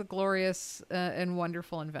it's a glorious and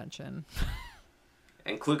wonderful invention.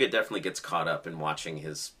 And Kluge definitely gets caught up in watching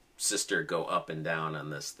his sister go up and down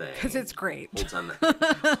on this thing because it's great. Holds on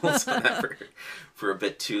that for a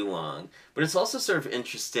bit too long. But it's also sort of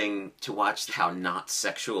interesting to watch how not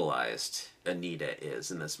sexualized Anita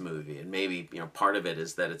is in this movie. And maybe, you know, part of it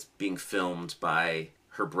is that it's being filmed by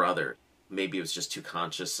her brother. Maybe it was just too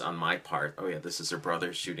conscious on my part. Oh yeah, this is her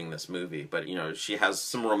brother shooting this movie. But, you know, she has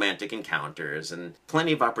some romantic encounters and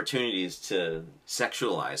plenty of opportunities to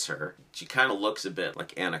sexualize her. She kind of looks a bit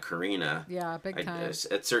like Anna Karina. Yeah, big time.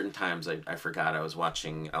 At certain times, I forgot I was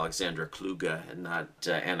watching Alexandra Kluge and not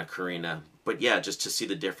Anna Karina. But yeah, just to see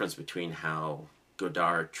the difference between how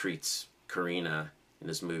Godard treats Karina in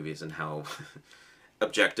his movies and how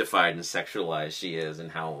objectified and sexualized she is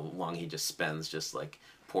and how long he just spends just like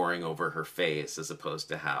pouring over her face as opposed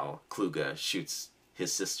to how Kluge shoots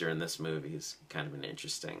his sister in this movie is kind of an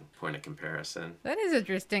interesting point of comparison. That is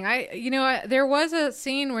interesting. There was a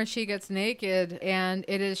scene where she gets naked and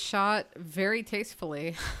it is shot very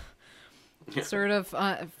tastefully. Sort of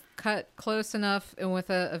cut close enough and with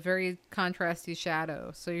a very contrasty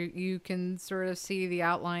shadow. So you can sort of see the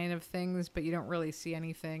outline of things, but you don't really see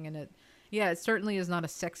anything. And it certainly is not a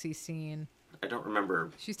sexy scene. I don't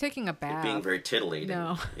remember She's taking a it bath. being very titillating.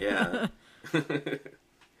 No. Yeah.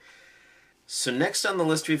 So next on the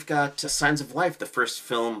list we've got Signs of Life, the first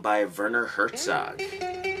film by Werner Herzog.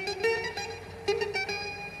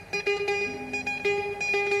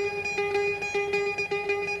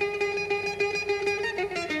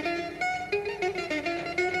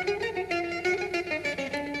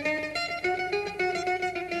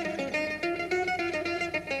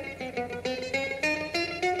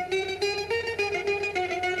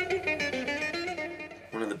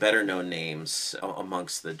 Better known names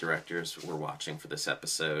amongst the directors we're watching for this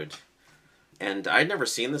episode. And I'd never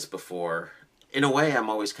seen this before. In a way, I'm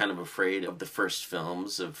always kind of afraid of the first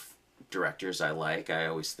films of directors I like. I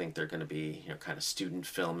always think they're going to be, kind of student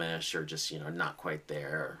filmish or just, not quite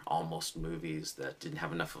there. Almost movies that didn't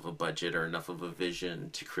have enough of a budget or enough of a vision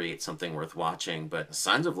to create something worth watching. But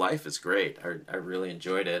Signs of Life is great. I really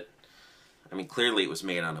enjoyed it. I mean, clearly it was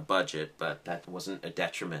made on a budget, but that wasn't a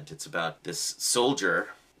detriment. It's about this soldier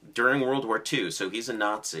during World War II, so he's a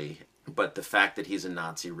Nazi, but the fact that he's a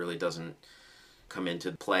Nazi really doesn't come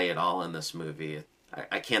into play at all in this movie.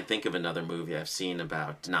 I can't think of another movie I've seen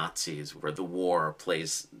about Nazis where the war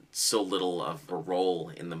plays so little of a role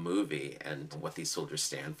in the movie and what these soldiers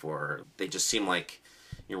stand for. They just seem like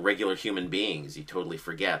regular human beings. You totally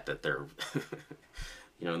forget that they're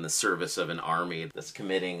in the service of an army that's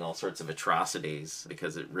committing all sorts of atrocities,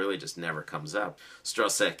 because it really just never comes up.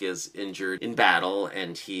 Strosek is injured in battle,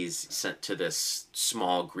 and he's sent to this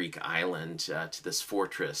small Greek island, to this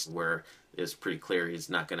fortress where it's pretty clear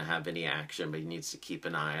he's not going to have any action, but he needs to keep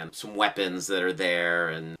an eye on some weapons that are there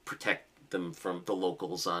and protect them from the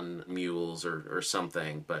locals on mules or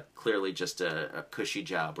something, but clearly just a cushy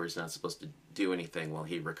job where he's not supposed to do anything while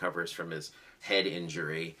he recovers from his head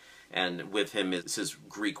injury. And with him is his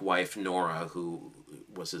Greek wife, Nora, who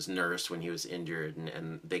was his nurse when he was injured,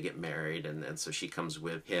 and they get married, and so she comes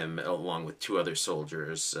with him along with two other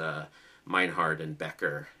soldiers, Meinhard and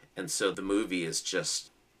Becker. And so the movie is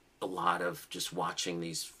just a lot of just watching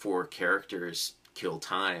these four characters kill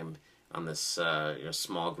time on this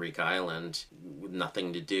small Greek island with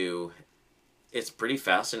nothing to do. It's pretty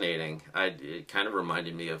fascinating. It kind of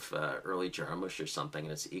reminded me of early Jarmusch or something,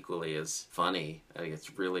 and it's equally as funny.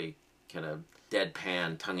 It's really kind of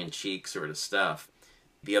deadpan, tongue-in-cheek sort of stuff.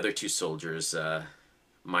 The other two soldiers,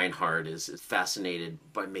 Meinhard is fascinated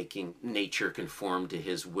by making nature conform to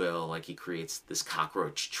his will. Like, he creates this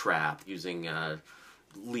cockroach trap using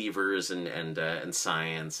levers and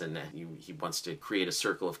science, and he wants to create a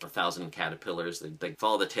circle of 1,000 caterpillars. They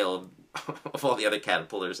follow the tail of all the other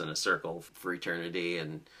caterpillars in a circle for eternity.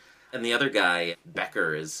 And the other guy,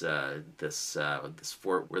 Becker, is this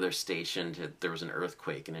fort where they're stationed. There was an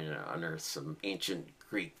earthquake, and it unearthed some ancient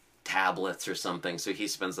Greek tablets or something. So he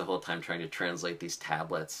spends the whole time trying to translate these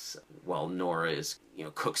tablets, while Nora is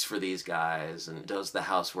cooks for these guys and does the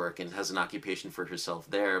housework and has an occupation for herself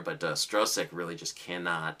there. But Strosek really just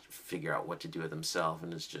cannot figure out what to do with himself,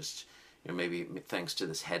 and is just maybe thanks to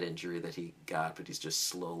this head injury that he got, but he's just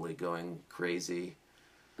slowly going crazy.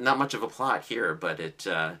 Not much of a plot here, but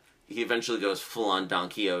he eventually goes full-on Don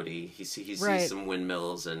Quixote. He sees some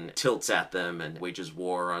windmills and tilts at them and wages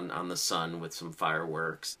war on the sun with some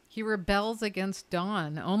fireworks. He rebels against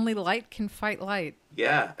dawn. Only light can fight light.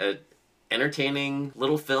 Yeah, entertaining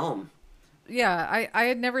little film. Yeah, I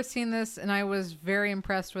had never seen this, and I was very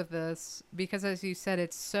impressed with this because, as you said,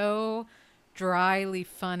 it's so dryly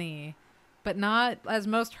funny, but not, as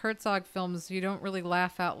most Herzog films, you don't really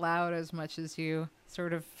laugh out loud as much as you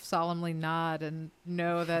sort of solemnly nod and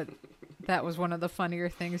know that that was one of the funnier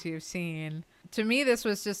things you've seen. To me, this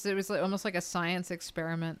was almost like a science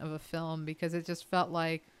experiment of a film, because it just felt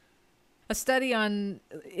like a study on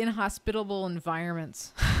inhospitable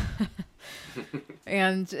environments.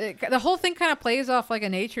 And the whole thing kind of plays off like a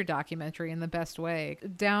nature documentary in the best way,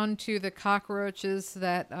 down to the cockroaches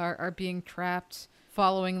that are being trapped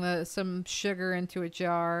following some sugar into a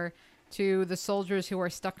jar, to the soldiers who are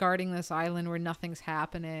stuck guarding this island where nothing's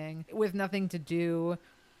happening, with nothing to do.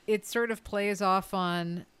 It sort of plays off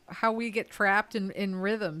on how we get trapped in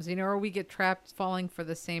rhythms, or we get trapped falling for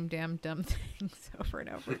the same damn dumb things over and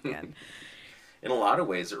over again. In a lot of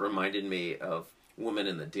ways, it reminded me of Woman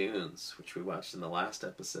in the Dunes, which we watched in the last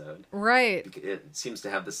episode. Right. It seems to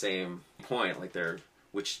have the same point,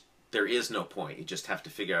 which there is no point. You just have to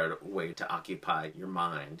figure out a way to occupy your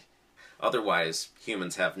mind. Otherwise,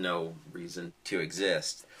 humans have no reason to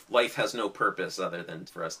exist. Life has no purpose other than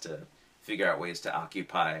for us to figure out ways to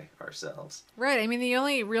occupy ourselves. Right. I mean, the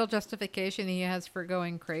only real justification he has for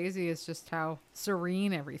going crazy is just how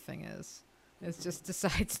serene everything is. It just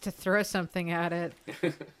decides to throw something at it.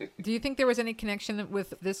 Do you think there was any connection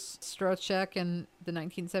with this Strocek and the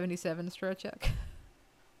 1977 Strocek?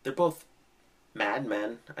 They're both Mad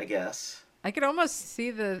Men, I guess. I could almost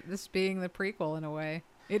see this being the prequel in a way.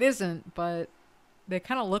 It isn't, but they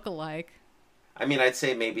kind of look alike. I mean, I'd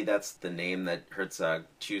say maybe that's the name that Herzog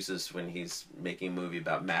chooses when he's making a movie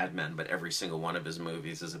about Mad Men, but every single one of his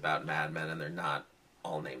movies is about Mad Men, and they're not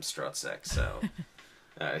all named Strocek, so...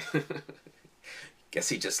 guess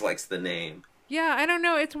he just likes the name. Yeah, I don't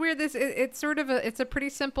know. It's weird. It's sort of it's a pretty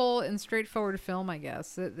simple and straightforward film, I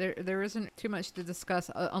guess. There isn't too much to discuss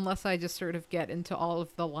unless I just sort of get into all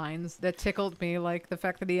of the lines that tickled me, like the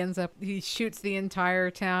fact that he shoots the entire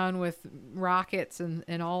town with rockets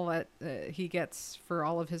and all that he gets for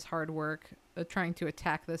all of his hard work trying to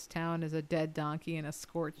attack this town as a dead donkey in a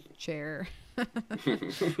scorched chair.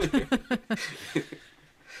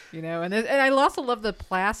 You know, and I also love the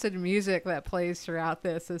placid music that plays throughout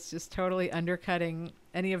this. It's just totally undercutting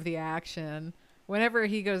any of the action. Whenever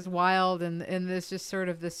he goes wild, and there's just sort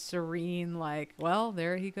of this serene, like, well,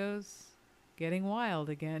 there he goes, getting wild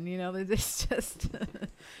again. You know, it's just,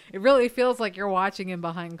 it really feels like you're watching him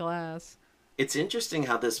behind glass. It's interesting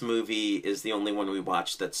how this movie is the only one we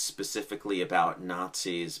watched that's specifically about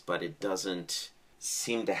Nazis, but it doesn't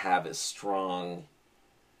seem to have as strong...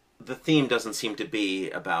 The theme doesn't seem to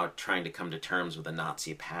be about trying to come to terms with a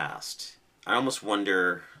Nazi past. I almost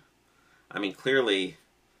wonder, I mean, clearly,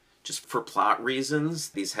 just for plot reasons,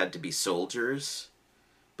 these had to be soldiers,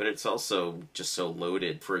 but it's also just so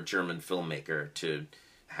loaded for a German filmmaker to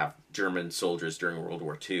have German soldiers during World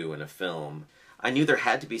War II in a film. I knew there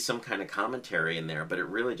had to be some kind of commentary in there, but it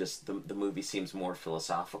really just, the movie seems more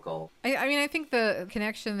philosophical. I mean, I think the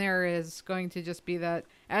connection there is going to just be that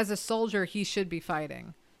as a soldier, he should be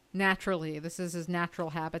fighting. Naturally, this is his natural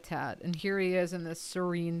habitat, and here he is in this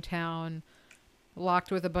serene town,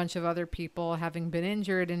 locked with a bunch of other people, having been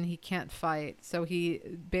injured, and he can't fight. So he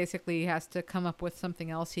basically has to come up with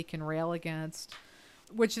something else he can rail against,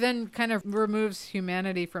 which then kind of removes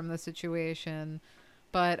humanity from the situation.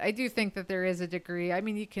 But I do think that there is a degree. I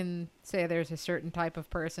mean, you can say there's a certain type of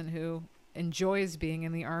person who enjoys being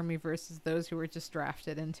in the army versus those who were just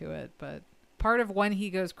drafted into it, but... Part of when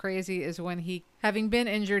he goes crazy is when he, having been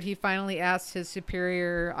injured, he finally asks his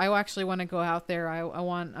superior, I actually want to go out there.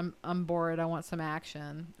 I'm bored. I want some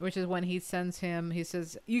action, which is when he sends him, he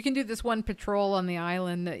says, you can do this one patrol on the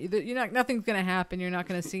island. Nothing's going to happen. You're not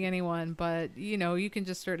going to see anyone, but you know, you can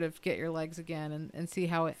just sort of get your legs again and see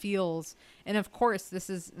how it feels. And of course, this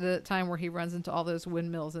is the time where he runs into all those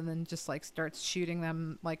windmills and then just like starts shooting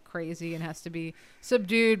them like crazy and has to be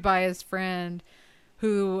subdued by his friend,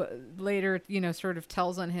 who later, you know, sort of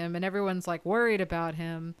tells on him, and everyone's like worried about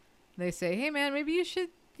him. They say, hey man, maybe you should,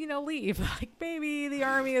 you know, leave. Like maybe the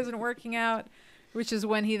army isn't working out, which is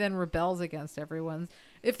when he then rebels against everyone.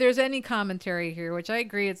 If there's any commentary here, which I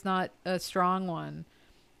agree it's not a strong one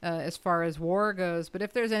as far as war goes, but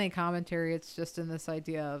if there's any commentary, it's just in this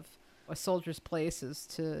idea of a soldier's place is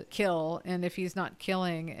to kill, and if he's not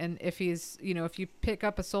killing, and if he's, you know, if you pick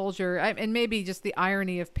up a soldier, and maybe just the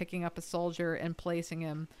irony of picking up a soldier and placing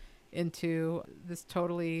him into this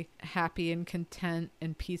totally happy and content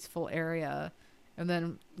and peaceful area, and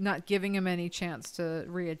then not giving him any chance to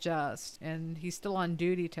readjust, and he's still on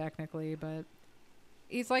duty technically, but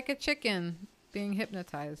he's like a chicken being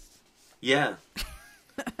hypnotized. Yeah.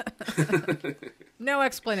 No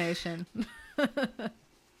explanation.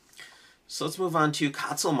 So let's move on to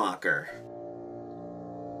Katzelmacher.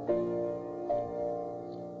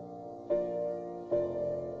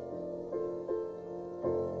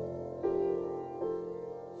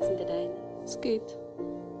 Sind dir deine? Es geht.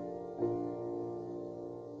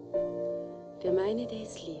 Für meine, der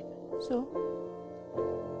ist lieb. So.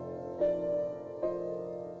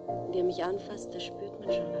 Der mich anfasst, da spürt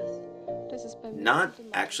man schon was. Das ist bei mir. Not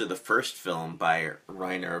actually the first film by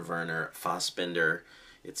Rainer Werner Fassbinder.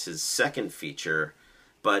 It's his second feature,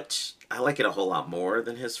 but I like it a whole lot more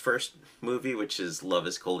than his first movie, which is Love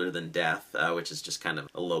is Colder Than Death, which is just kind of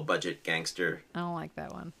a low-budget gangster I don't like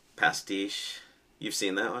that one. pastiche. You've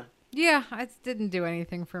seen that one? Yeah, it didn't do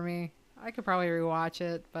anything for me. I could probably rewatch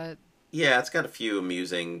it, but... Yeah, it's got a few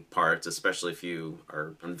amusing parts, especially if you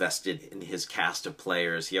are invested in his cast of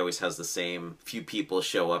players. He always has the same few people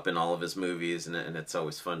show up in all of his movies, and it's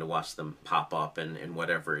always fun to watch them pop up in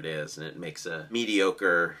whatever it is, and it makes a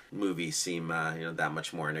mediocre movie seem that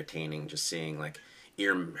much more entertaining, just seeing like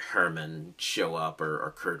Irm Herman show up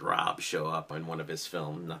or Kurt Raab show up in one of his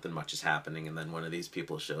films. Nothing much is happening, and then one of these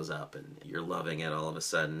people shows up, and you're loving it all of a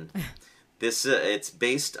sudden. This it's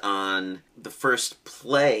based on the first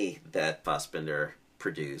play that Fassbinder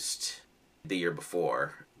produced. the year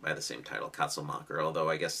before by the same title, Katzelmacher, although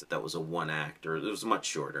I guess that was a one act, or it was much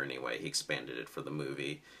shorter anyway. He expanded it for the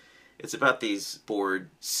movie. It's about these bored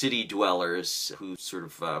city dwellers who sort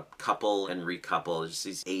of couple and recouple. Just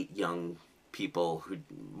these 8 young people who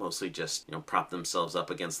mostly just, prop themselves up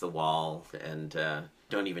against the wall and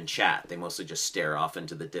don't even chat. They mostly just stare off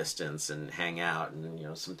into the distance and hang out,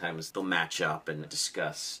 and sometimes they'll match up and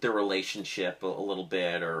discuss their relationship a little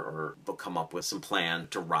bit, or they'll come up with some plan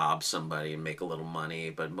to rob somebody and make a little money,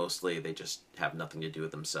 but mostly they just have nothing to do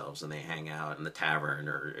with themselves, and they hang out in the tavern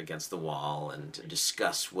or against the wall and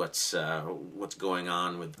discuss what's going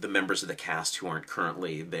on with the members of the cast who aren't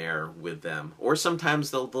currently there with them. Or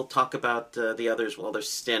sometimes they'll talk about the others while they're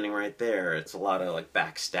standing right there. It's a lot of like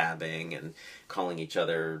backstabbing and calling each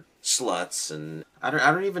other sluts, and I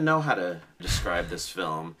don't even know how to describe this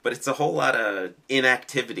film, but it's a whole lot of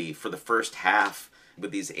inactivity for the first half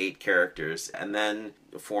with these 8 characters, and then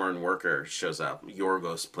a foreign worker shows up,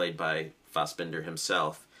 Yorgos, played by Fassbinder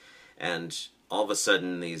himself, and all of a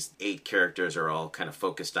sudden these 8 characters are all kind of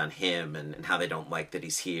focused on him and how they don't like that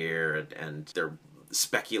he's here, and they're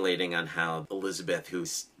speculating on how Elizabeth,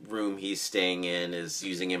 whose room he's staying in, is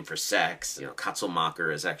using him for sex.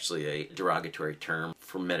 Katzelmacher is actually a derogatory term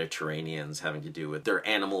for Mediterraneans, having to do with their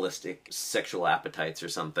animalistic sexual appetites or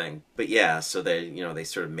something. But yeah, so they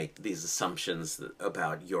sort of make these assumptions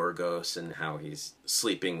about Yorgos and how he's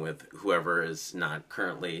sleeping with whoever is not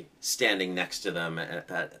currently standing next to them at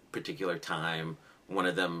that particular time. One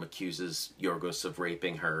of them accuses Yorgos of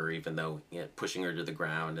raping her, even though pushing her to the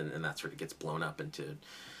ground, and that sort of gets blown up into,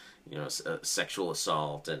 a sexual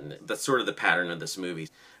assault, and that's sort of the pattern of this movie.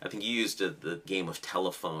 I think you used the game of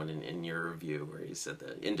telephone in your review, where you said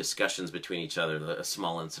that in discussions between each other, a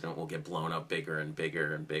small incident will get blown up bigger and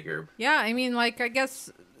bigger and bigger. Yeah, I mean, I guess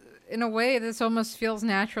in a way, this almost feels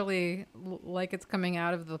naturally like it's coming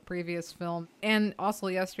out of the previous film, and also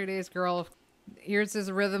Yesterday's Girl. Here's this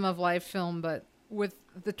rhythm of life film, but with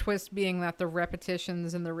the twist being that the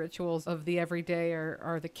repetitions and the rituals of the everyday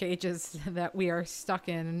are the cages that we are stuck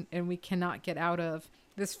in and we cannot get out of.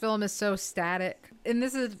 This film is so static. And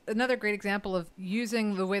this is another great example of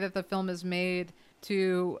using the way that the film is made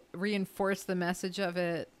to reinforce the message of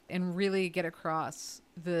it and really get across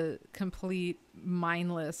the complete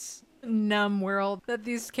mindless, numb world that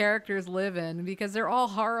these characters live in, because they're all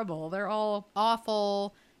horrible. They're all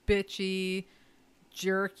awful, bitchy,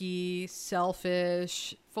 jerky,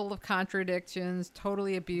 selfish, full of contradictions,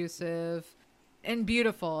 totally abusive, and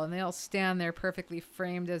beautiful. And they all stand there perfectly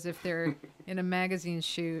framed as if they're in a magazine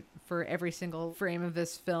shoot for every single frame of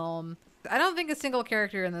this film. I don't think a single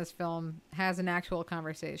character in this film has an actual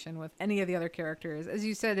conversation with any of the other characters. As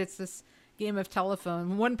you said, it's this game of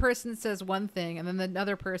telephone. One person says one thing, and then the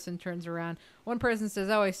other person turns around. One person says,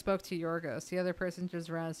 "Oh, I spoke to Yorgos." The other person turns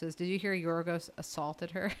around and says, "Did you hear Yorgos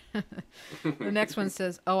assaulted her?" The next one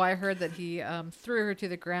says, "Oh, I heard that he threw her to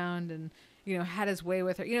the ground and had his way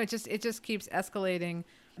with her." It just keeps escalating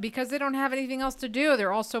because they don't have anything else to do.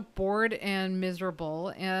 They're all so bored and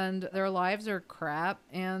miserable, and their lives are crap,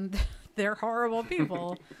 and they're horrible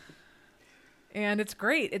people. And it's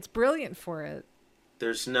great. It's brilliant for it.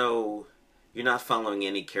 You're not following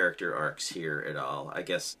any character arcs here at all. I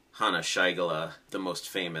guess Hanna Scheigele, the most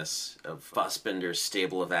famous of Fassbinder's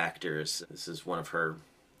stable of actors, this is one of her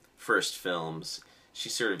first films. She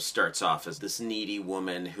sort of starts off as this needy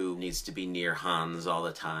woman who needs to be near Hans all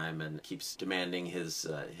the time and keeps demanding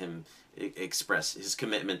him express his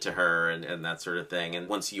commitment to her and that sort of thing. And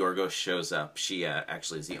once Yorgos shows up, she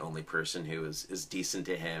actually is the only person who is decent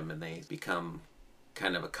to him, and they become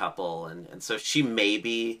kind of a couple, and so she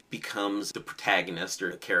maybe becomes the protagonist or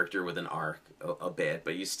a character with an arc a bit,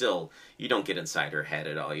 but you don't get inside her head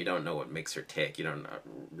at all. You don't know what makes her tick. You don't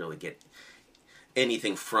really get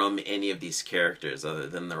anything from any of these characters other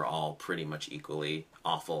than they're all pretty much equally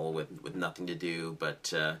awful with nothing to do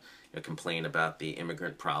but complain about the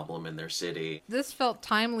immigrant problem in their city. This felt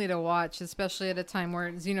timely to watch, especially at a time where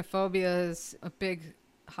xenophobia is a big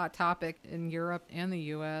hot topic in Europe and the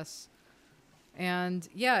US. And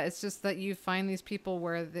yeah, it's just that you find these people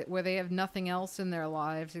where they have nothing else in their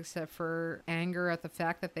lives except for anger at the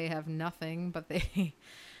fact that they have nothing, but they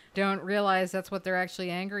don't realize that's what they're actually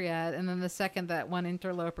angry at. And then the second that one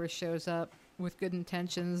interloper shows up with good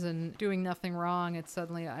intentions and doing nothing wrong, it's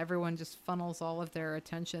suddenly everyone just funnels all of their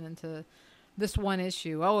attention into this one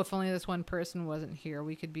issue. Oh, if only this one person wasn't here,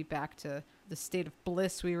 we could be back to the state of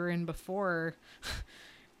bliss we were in before.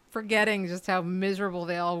 Forgetting just how miserable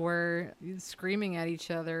they all were, screaming at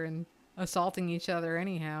each other and assaulting each other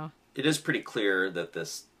anyhow. It is pretty clear that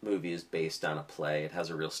this movie is based on a play. It has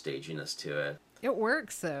a real staginess to it. It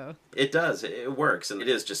works, though. It does. It works. And it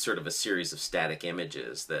is just sort of a series of static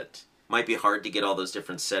images that might be hard to get all those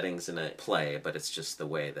different settings in a play, but it's just the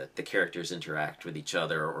way that the characters interact with each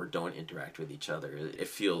other or don't interact with each other. It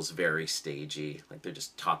feels very stagey, like they're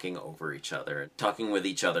just talking over each other, talking with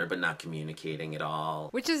each other but not communicating at all.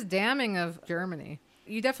 Which is damning of Germany.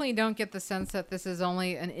 You definitely don't get the sense that this is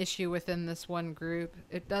only an issue within this one group.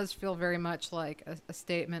 It does feel very much like a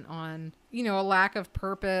statement on, you know, a lack of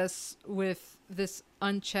purpose with this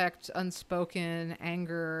unchecked, unspoken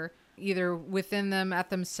anger, either within them, at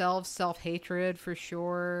themselves, self-hatred for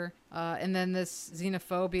sure, and then this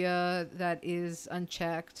xenophobia that is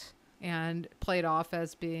unchecked and played off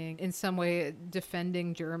as being in some way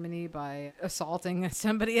defending Germany by assaulting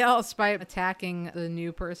somebody else, by attacking the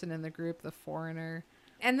new person in the group, the foreigner.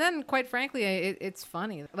 And then, quite frankly, it's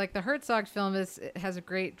funny. Like, the Herzog film has a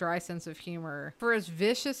great dry sense of humor. For as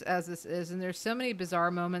vicious as this is, and there's so many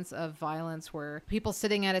bizarre moments of violence where people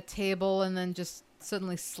sitting at a table and then just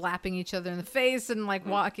suddenly slapping each other in the face and, like,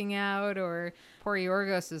 walking out, or poor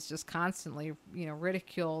Yorgos is just constantly, you know,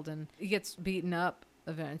 ridiculed, and he gets beaten up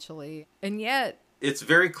eventually. And yet, it's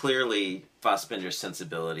very clearly Fassbinder's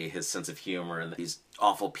sensibility, his sense of humor, and these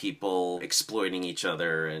awful people exploiting each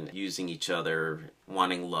other and using each other,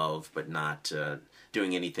 wanting love but not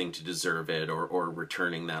doing anything to deserve it or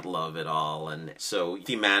returning that love at all. And so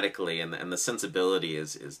thematically, and the sensibility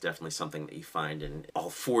is definitely something that you find in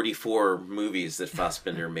all 44 movies that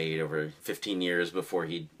Fassbinder made over 15 years before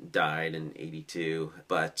he died in 82.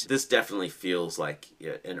 But this definitely feels like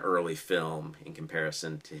an early film in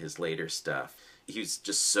comparison to his later stuff. He was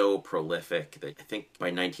just so prolific that I think by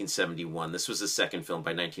 1971, this was his second film,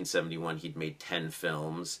 by 1971 he'd made 10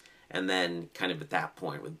 films. And then kind of at that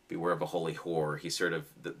point with Beware of a Holy Whore, he sort of,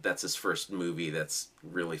 that's his first movie that's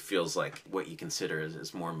really feels like what you consider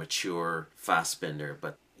as more mature Fassbinder.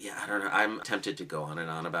 But yeah, I don't know. I'm tempted to go on and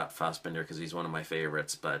on about Fassbinder because he's one of my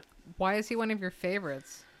favorites, but... Why is he one of your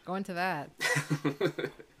favorites? Go into that.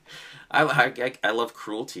 I love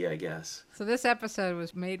cruelty, I guess. So this episode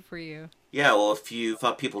was made for you. Yeah, well, if you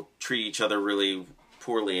thought people treat each other really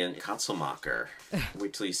poorly in Katzelmacher,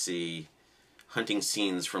 wait till you see hunting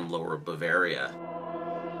scenes from Lower Bavaria.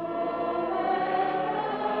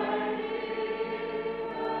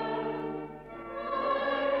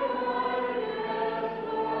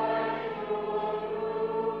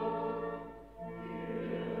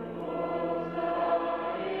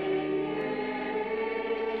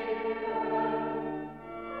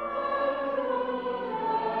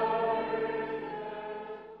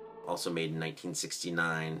 Also made in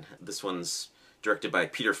 1969. This one's directed by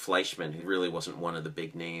Peter Fleischmann, who really wasn't one of the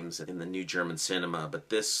big names in the new German cinema, but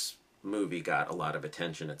this movie got a lot of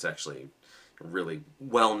attention. It's actually really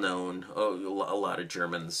well known. Oh, a lot of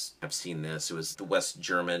Germans have seen this. It was the West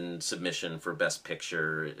German submission for Best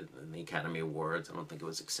Picture in the Academy Awards. I don't think it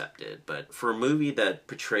was accepted, but for a movie that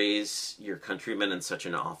portrays your countrymen in such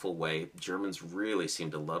an awful way, Germans really seem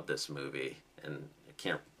to love this movie, and I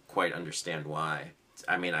can't quite understand why.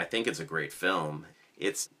 I mean, I think it's a great film.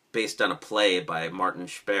 It's based on a play by Martin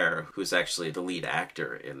Speer, who's actually the lead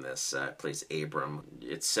actor in this, plays Abram.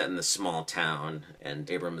 It's set in this small town, and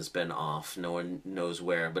Abram has been off, no one knows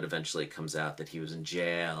where, but eventually it comes out that he was in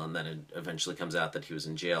jail, and then it eventually comes out that he was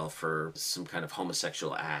in jail for some kind of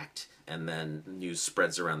homosexual act. And then news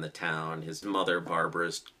spreads around the town. His mother, Barbara,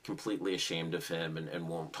 is completely ashamed of him and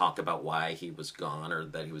won't talk about why he was gone or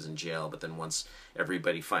that he was in jail. But then once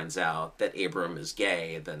everybody finds out that Abram is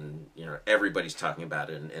gay, then, you know, everybody's talking about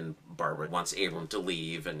it. And Barbara wants Abram to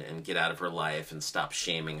leave and get out of her life and stop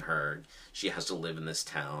shaming her. She has to live in this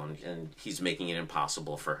town, and he's making it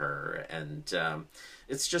impossible for her. And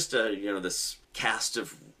it's just this cast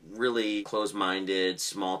of really close-minded,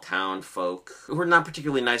 small-town folk who are not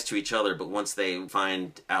particularly nice to each other, but once they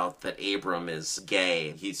find out that Abram is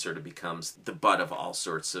gay, he sort of becomes the butt of all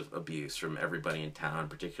sorts of abuse from everybody in town,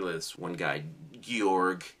 particularly this one guy,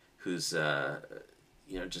 Georg, who's,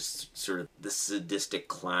 just sort of the sadistic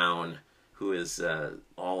clown who is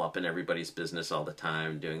all up in everybody's business all the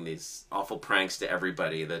time, doing these awful pranks to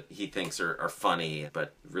everybody that he thinks are funny,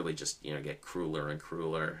 but really just, get crueler and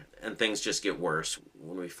crueler. And things just get worse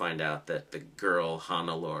when we find out that the girl,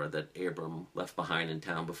 Hannelore, that Abram left behind in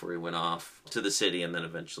town before he went off to the city and then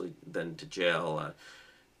eventually to jail,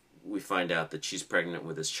 we find out that she's pregnant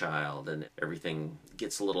with his child, and everything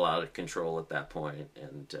gets a little out of control at that point.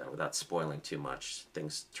 And without spoiling too much,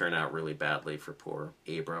 things turn out really badly for poor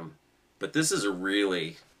Abram. But this is a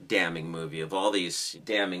really damning movie. Of all these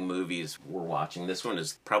damning movies we're watching, this one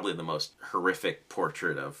is probably the most horrific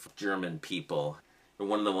portrait of German people.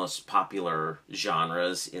 one of the most popular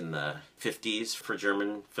genres in the 50s for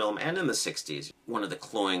German film and in the 60s. One of the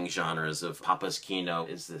cloying genres of Papa's Kino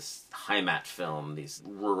is this Heimat film, these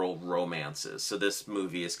rural romances. So this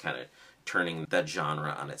movie is kind of turning that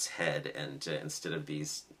genre on its head, and instead of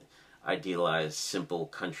these idealized simple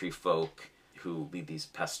country folk who lead these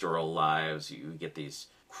pastoral lives, you get these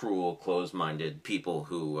cruel, closed-minded people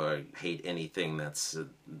who hate anything that's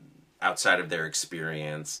outside of their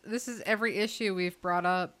experience. This is every issue we've brought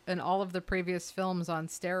up in all of the previous films on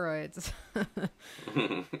steroids.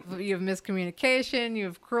 You have miscommunication, you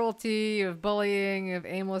have cruelty, you have bullying, you have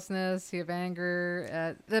aimlessness, you have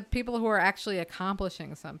anger. The people who are actually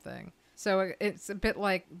accomplishing something. So it's a bit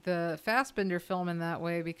like the Fassbinder film in that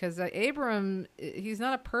way, because Abram, he's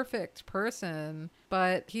not a perfect person,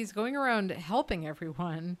 but he's going around helping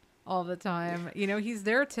everyone all the time. You know, he's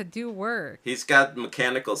there to do work. He's got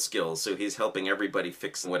mechanical skills, so he's helping everybody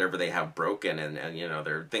fix whatever they have broken, and you know,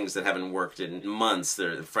 there are things that haven't worked in months.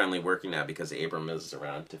 They're finally working now because Abram is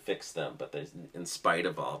around to fix them, but in spite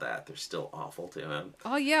of all that, they're still awful to him.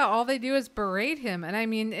 Oh yeah, all they do is berate him, and I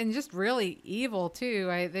mean, and just really evil too.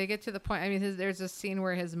 They get to the point, I mean, there's a scene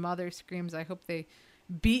where his mother screams, "I hope they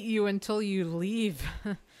beat you until you leave."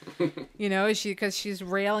 You know, because she's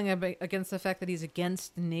railing against the fact that he's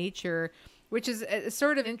against nature, which is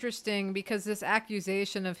sort of interesting, because this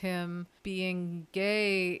accusation of him being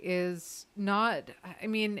gay is not, I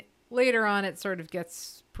mean, later on it sort of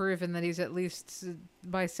gets proven that he's at least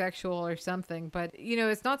bisexual or something, but you know,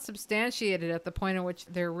 it's not substantiated at the point at which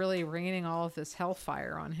they're really raining all of this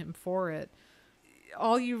hellfire on him for it.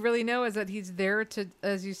 All you really know is that he's there to,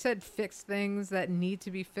 as you said, fix things that need to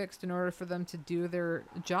be fixed in order for them to do their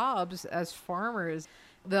jobs as farmers.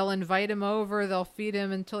 They'll invite him over, they'll feed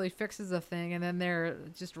him until he fixes a thing, and then they're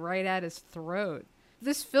just right at his throat.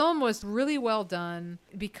 This film was really well done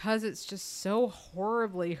because it's just so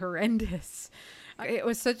horribly horrendous. It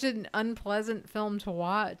was such an unpleasant film to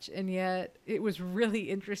watch, and yet it was really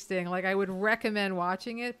interesting. Like, I would recommend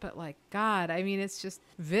watching it, but like, God, I mean, it's just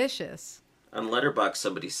vicious. On Letterboxd,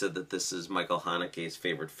 somebody said that this is Michael Haneke's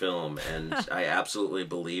favorite film, and I absolutely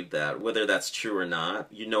believe that. Whether that's true or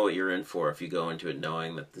not, you know what you're in for if you go into it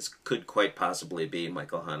knowing that this could quite possibly be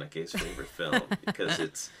Michael Haneke's favorite film, because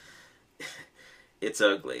it's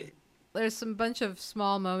ugly. There's some bunch of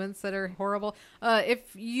small moments that are horrible.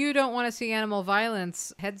 If you don't want to see animal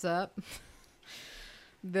violence, heads up.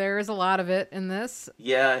 There's a lot of it in this.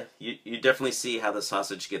 Yeah, you definitely see how the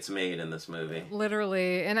sausage gets made in this movie.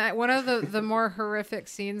 Literally. And one of the more horrific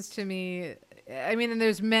scenes to me, I mean, and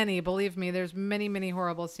there's many, believe me, there's many, many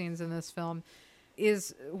horrible scenes in this film,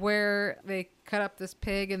 is where they cut up this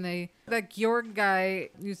pig, and that Georg guy,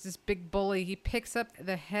 who's this big bully, he picks up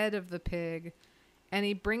the head of the pig and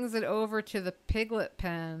he brings it over to the piglet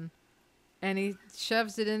pen. And he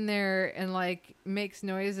shoves it in there and, like, makes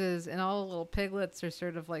noises, and all the little piglets are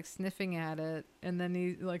sort of, like, sniffing at it. And then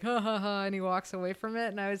he's like, ha, ha, ha, and he walks away from it.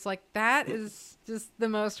 And I was like, that is just the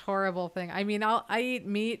most horrible thing. I mean, I eat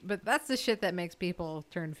meat, but that's the shit that makes people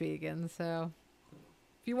turn vegan. So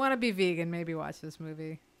if you want to be vegan, maybe watch this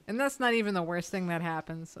movie. And that's not even the worst thing that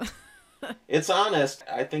happens. It's honest.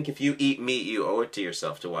 I think if you eat meat, you owe it to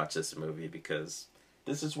yourself to watch this movie, because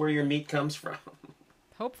this is where your meat comes from.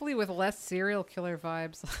 Hopefully with less serial killer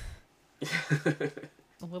vibes.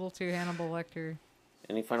 A little too Hannibal Lecter.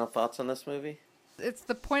 Any final thoughts on this movie? It's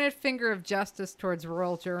the pointed finger of justice towards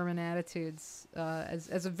rural German attitudes,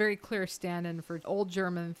 as a very clear stand-in for old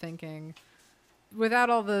German thinking.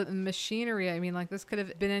 Without all the machinery, I mean, like, this could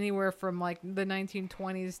have been anywhere from, like, the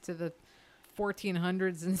 1920s to the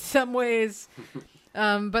 1400s in some ways.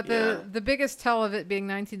 But the biggest tell of it being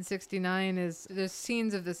 1969 is there's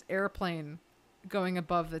scenes of this airplane going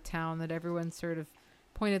above the town that everyone sort of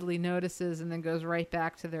pointedly notices, and then goes right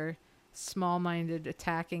back to their small-minded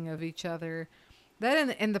attacking of each other.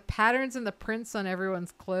 That and the patterns and the prints on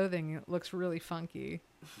everyone's clothing, it looks really funky.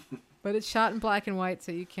 But it's shot in black and white,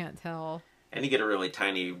 so you can't tell. And you get a really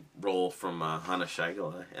tiny role from Hanna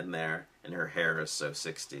Scheigele in there, and her hair is so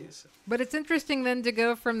 60s. But it's interesting then to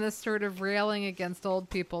go from this sort of railing against old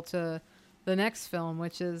people to the next film,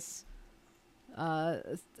 which is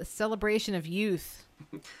a celebration of youth.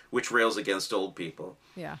 Which rails against old people.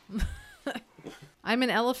 Yeah. I'm an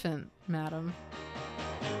elephant, madam.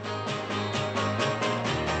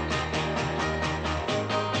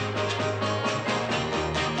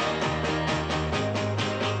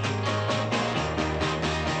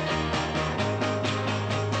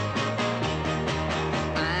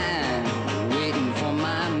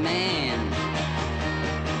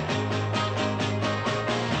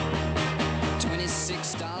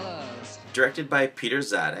 directed by Peter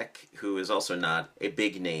Zadek, who is also not a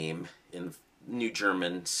big name in New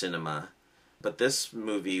German cinema. But this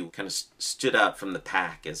movie kind of stood out from the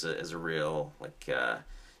pack as a real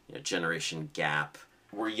generation gap.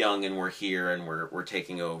 We're young and we're here and we're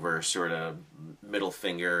taking over, sort of middle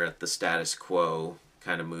finger at the status quo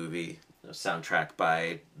kind of movie. Soundtrack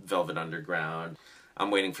by Velvet Underground. I'm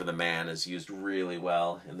Waiting for the Man is used really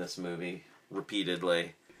well in this movie,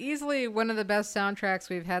 repeatedly. Easily one of the best soundtracks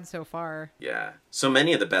we've had so far. Yeah. So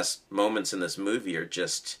many of the best moments in this movie are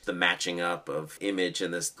just the matching up of image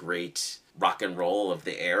and this great rock and roll of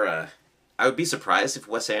the era. I would be surprised if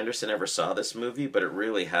Wes Anderson ever saw this movie, but it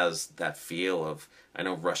really has that feel of, I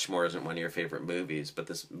know Rushmore isn't one of your favorite movies, but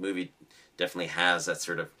this movie definitely has that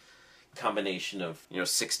sort of combination of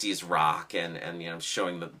 60s rock and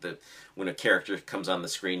showing the when a character comes on the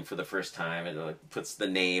screen for the first time, it puts the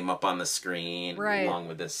name up on the screen, right, along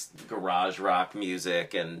with this garage rock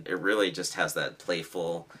music, and it really just has that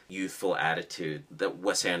playful, youthful attitude that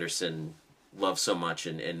Wes Anderson loves so much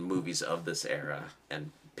in movies of this era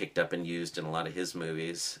and picked up and used in a lot of his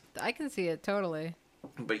movies. I can see it totally.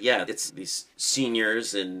 But yeah, it's these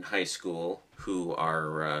seniors in high school who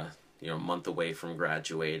are a month away from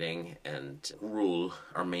graduating, and Rule,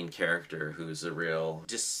 our main character, who's a real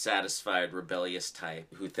dissatisfied, rebellious type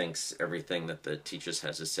who thinks everything that the teachers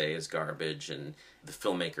has to say is garbage, and the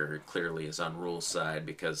filmmaker clearly is on Rule's side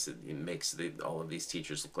because it makes all of these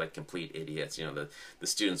teachers look like complete idiots. The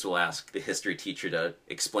students will ask the history teacher to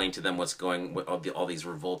explain to them all these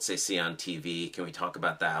revolts they see on TV. Can we talk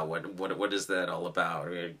about that? What is that all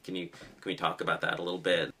about? Can we talk about that a little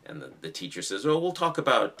bit? And the teacher says, "Oh, we'll talk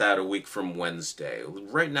about that a week from Wednesday.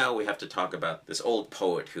 Right now we have to talk about this old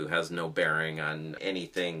poet who has no bearing on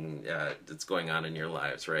anything that's going on in your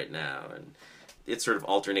lives right now." And it sort of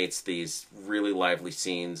alternates these really lively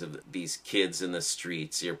scenes of these kids in the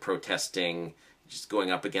streets. You're protesting, just going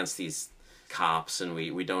up against these cops, and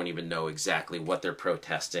we don't even know exactly what they're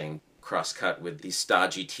protesting. Cross-cut with these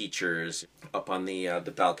stodgy teachers up on the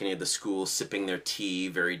balcony of the school, sipping their tea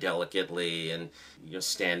very delicately, and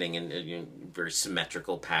standing in very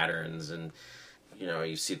symmetrical patterns, and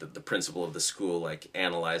you see the principal of the school like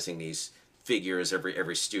analyzing these figures.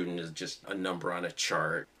 Every student is just a number on a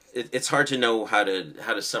chart. It's hard to know how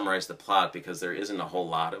to summarize the plot because there isn't a whole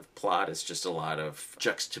lot of plot. It's just a lot of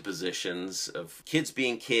juxtapositions of kids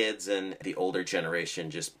being kids and the older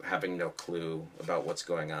generation just having no clue about what's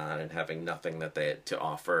going on and having nothing to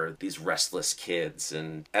offer these restless kids.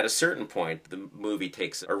 And at a certain point, the movie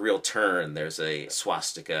takes a real turn. There's a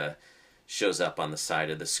swastika shows up on the side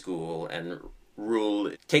of the school, and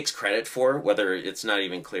Rule takes credit for, whether it's not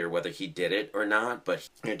even clear whether he did it or not, but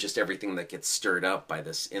just everything that gets stirred up by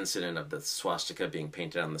this incident of the swastika being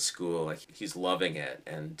painted on the school, like he's loving it.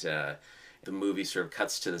 And the movie sort of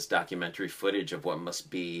cuts to this documentary footage of what must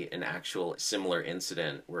be an actual similar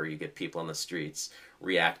incident where you get people on the streets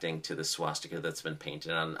reacting to the swastika that's been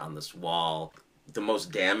painted on this wall. The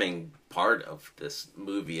most damning part of this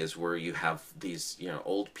movie is where you have these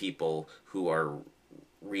old people who are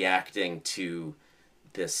reacting to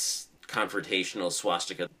this confrontational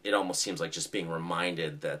swastika. It almost seems like just being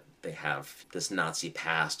reminded that they have this Nazi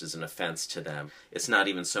past is an offense to them. It's not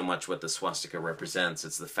even so much what the swastika represents,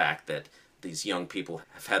 it's the fact that these young people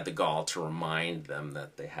have had the gall to remind them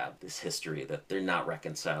that they have this history that they're not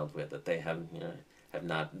reconciled with, that they have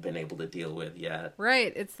not been able to deal with yet.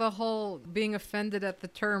 Right. It's the whole being offended at the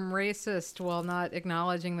term racist while not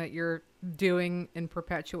acknowledging that you're doing and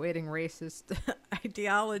perpetuating racist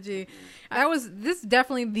ideology. This is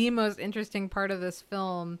definitely the most interesting part of this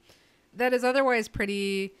film that is otherwise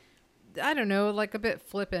pretty, I don't know, like a bit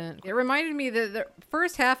flippant. It reminded me that the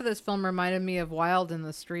first half of this film reminded me of Wild in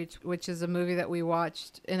the Streets, which is a movie that we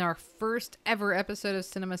watched in our first ever episode of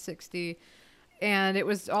Cinema 60. And it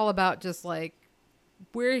was all about just like,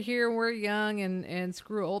 we're here, we're young, and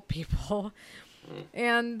screw old people.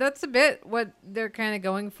 And that's a bit what they're kind of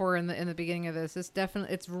going for in the beginning of this.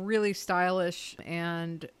 It's really stylish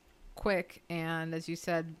and quick, and as you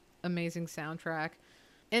said, amazing soundtrack.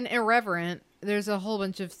 And irreverent. There's a whole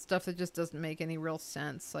bunch of stuff that just doesn't make any real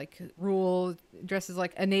sense. Like Rule dresses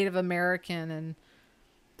like a Native American and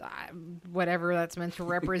whatever that's meant to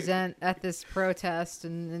represent at this protest,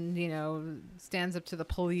 and stands up to the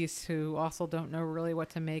police who also don't know really what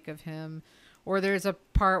to make of him. Or there's a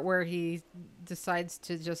part where he decides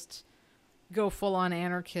to just go full on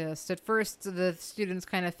anarchist. At first, the students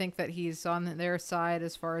kind of think that he's on their side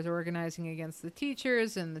as far as organizing against the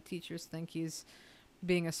teachers, and the teachers think he's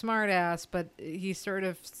being a smartass. But he sort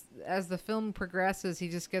of, as the film progresses, he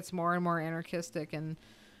just gets more and more anarchistic. And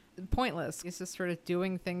pointless. He's just sort of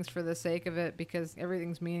doing things for the sake of it because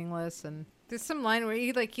everything's meaningless. And there's some line where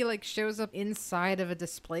he shows up inside of a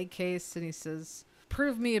display case and he says,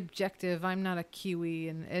 "Prove me objective. I'm not a Kiwi."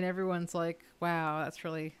 And everyone's like, "Wow, that's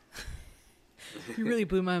really, you really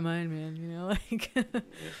blew my mind, man." You know, like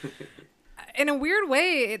in a weird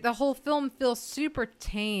way, the whole film feels super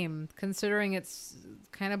tame considering it's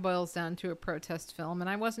kind of boils down to a protest film. And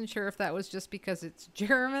I wasn't sure if that was just because it's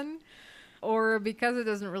German or because it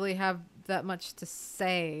doesn't really have that much to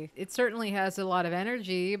say. It certainly has a lot of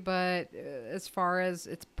energy, but as far as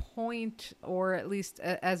its point, or at least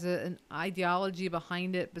as an ideology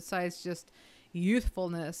behind it, besides just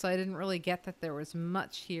youthfulness, I didn't really get that there was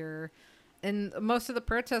much here. And most of the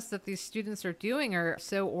protests that these students are doing are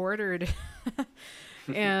so ordered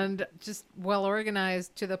and just well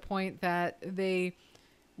organized to the point that they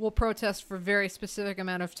will protest for a very specific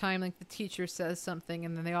amount of time. Like the teacher says something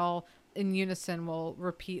and then they all in unison will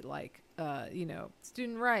repeat like,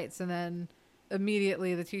 student rights. And then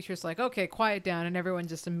immediately the teacher's like, "Okay, quiet down." And everyone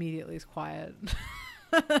just immediately is quiet.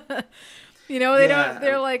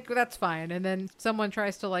 They're like, "That's fine." And then someone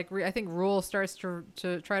tries to I think Rule starts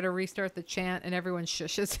to try to restart the chant and everyone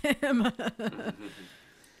shushes him.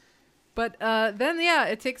 But then,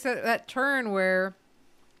 it takes that turn where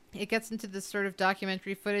it gets into this sort of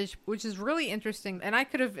documentary footage, which is really interesting. And I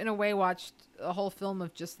could have, in a way, watched a whole film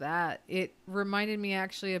of just that. It reminded me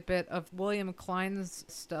actually a bit of William Klein's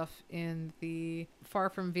stuff in the Far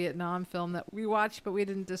From Vietnam film that we watched, but we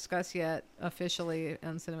didn't discuss yet officially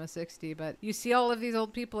on Cinema 60. But you see all of these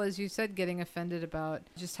old people, as you said, getting offended about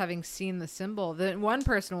just having seen the symbol. Then one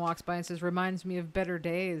person walks by and says, "Reminds me of better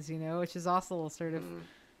days," which is also sort of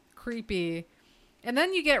creepy. And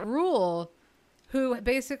then you get Rule, who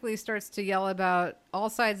basically starts to yell about all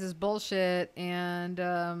sides is bullshit and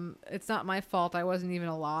it's not my fault. I wasn't even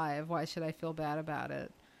alive. Why should I feel bad about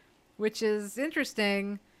it? Which is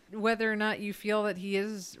interesting, whether or not you feel that he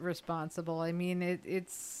is responsible. I mean,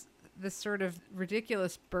 it's this sort of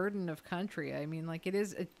ridiculous burden of country. I mean, it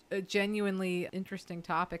is a genuinely interesting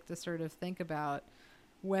topic to sort of think about,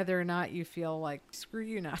 whether or not you feel like, screw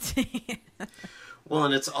you, Nazi. Well,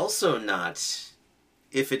 and it's also not...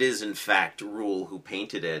 If it is in fact Rule who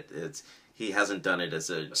painted it, he hasn't done it as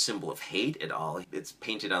a symbol of hate at all. It's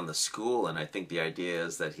painted on the school, and I think the idea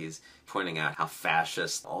is that he's pointing out how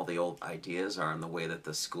fascist all the old ideas are and the way that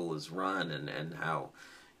the school is run, and how,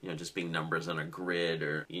 just being numbers on a grid,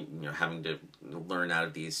 or, having to learn out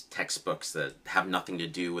of these textbooks that have nothing to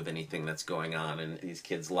do with anything that's going on in these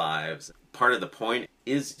kids' lives. Part of the point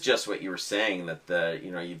is just what you were saying, that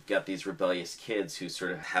you've got these rebellious kids who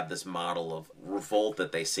sort of have this model of revolt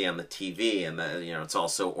that they see on the TV, and it's all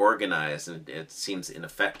so organized and it seems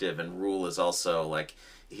ineffective. And Rule is also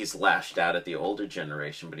he's lashed out at the older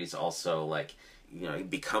generation, but he's also he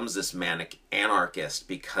becomes this manic anarchist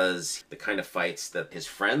because the kind of fights that his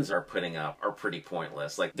friends are putting up are pretty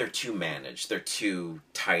pointless. They're too managed, they're too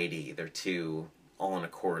tidy, they're too all in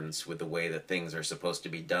accordance with the way that things are supposed to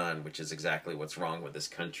be done, which is exactly what's wrong with this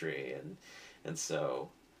country. And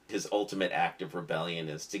so his ultimate act of rebellion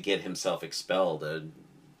is to get himself expelled a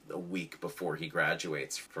week before he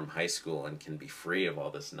graduates from high school and can be free of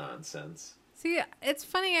all this nonsense. See, it's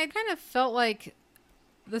funny, I kind of felt like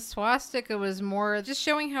the swastika was more just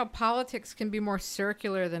showing how politics can be more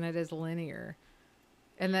circular than it is linear.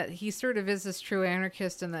 And that he sort of is this true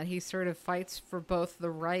anarchist, and that he sort of fights for both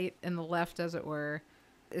the right and the left, as it were.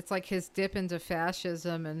 It's like his dip into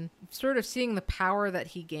fascism and sort of seeing the power that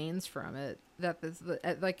he gains from it. That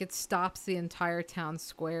it stops the entire town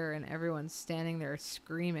square and everyone's standing there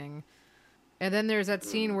screaming. And then there's that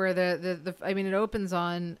scene where it opens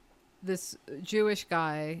on this Jewish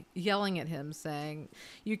guy yelling at him saying,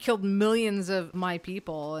 "You killed millions of my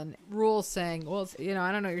people." And Rule saying, "Well,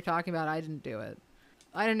 I don't know what you're talking about. I didn't do it."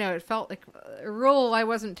 I don't know. It felt like a Rule I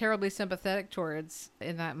wasn't terribly sympathetic towards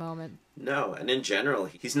in that moment. No, and in general,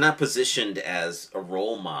 he's not positioned as a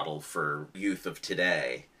role model for youth of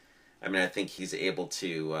today. I mean, I think he's able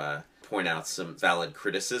to point out some valid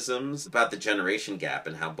criticisms about the generation gap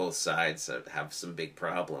and how both sides have some big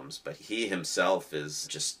problems. But he himself is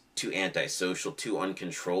just too antisocial, too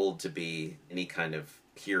uncontrolled to be any kind of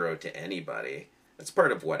hero to anybody. That's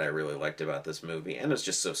part of what I really liked about this movie. And it was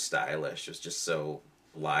just so stylish. It was just so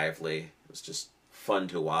lively. It was just fun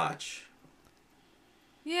to watch.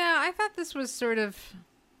 Yeah, I thought this was sort of...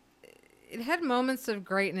 It had moments of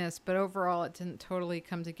greatness, but overall it didn't totally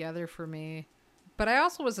come together for me. But I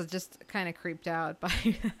also was just kind of creeped out by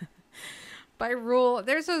by Rule.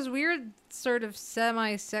 There's those weird sort of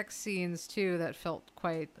semi-sex scenes too that felt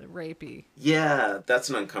quite rapey. Yeah,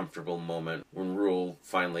 that's an uncomfortable moment. When Rule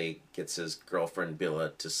finally gets his girlfriend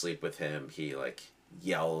Billa to sleep with him, he like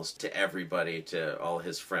yells to everybody, to all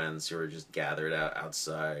his friends who are just gathered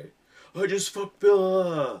outside, "I just fucked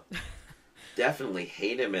Billa!" Definitely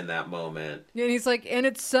hate him in that moment. Yeah, and he's like, and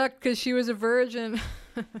it sucked because she was a virgin.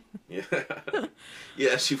 Yeah.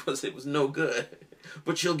 Yeah, it was no good.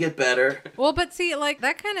 But she'll get better. Well, but see, like,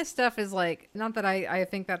 that kind of stuff is like, not that I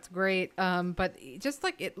think that's great, but just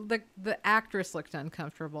like the actress looked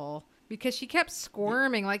uncomfortable because she kept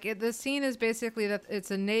squirming. Like, the scene is basically that it's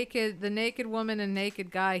the naked woman and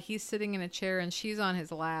naked guy. He's sitting in a chair and she's on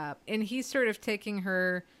his lap, and he's sort of taking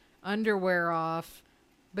her underwear off,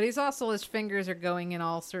 but his fingers are going in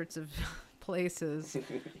all sorts of places.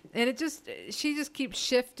 And she just keeps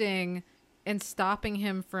shifting and stopping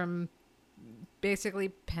him from basically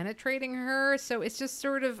penetrating her. So it's just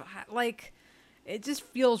sort of like, it just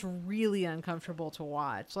feels really uncomfortable to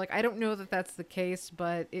watch. Like, I don't know that that's the case,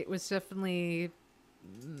 but it was definitely,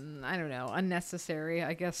 I don't know, unnecessary,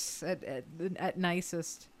 I guess, at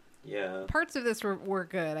nicest. Yeah. Parts of this were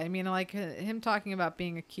good. I mean, like, him talking about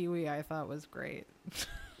being a Kiwi, I thought was great.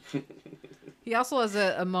 He also has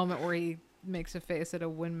a moment where he makes a face at a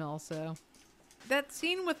windmill. So that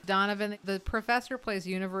scene with Donovan, the professor plays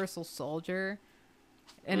Universal Soldier,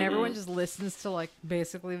 and everyone just listens to like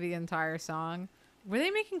basically the entire song. Were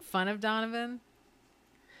they making fun of Donovan?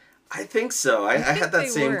 I think so. I had that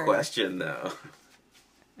same were. question though.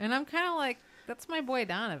 And I'm kind of like, that's my boy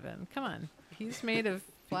Donovan. Come on, he's made of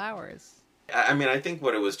flowers. I mean, I think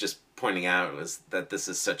what it was just pointing out was that this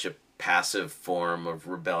is such a passive form of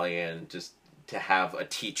rebellion. Just to have a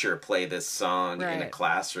teacher play this song in a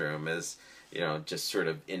classroom is, just sort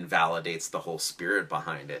of invalidates the whole spirit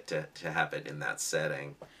behind it to have it in that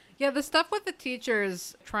setting. Yeah, the stuff with the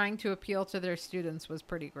teachers trying to appeal to their students was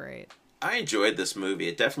pretty great. I enjoyed this movie.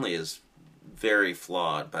 It definitely is very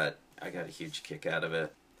flawed, but I got a huge kick out of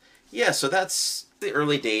it. Yeah, so that's the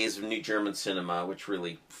early days of New German cinema, which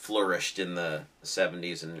really flourished in the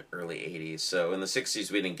 70s and early 80s. So in the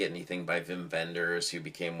 60s, we didn't get anything by Wim Wenders, who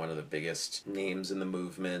became one of the biggest names in the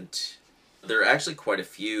movement. There are actually quite a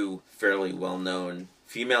few fairly well-known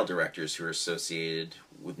female directors who are associated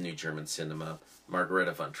with New German cinema.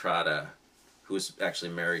 Margareta von Trotta, who was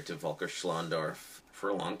actually married to Volker Schlondorf for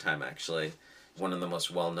a long time, actually. One of the most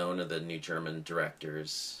well-known of the New German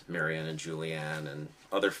directors, Marianne and Julianne, and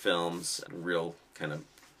other films, a real kind of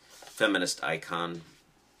feminist icon.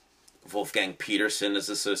 Wolfgang Petersen is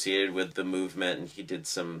associated with the movement, and he did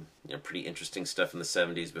some pretty interesting stuff in the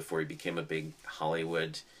 70s before he became a big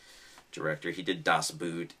Hollywood director. He did Das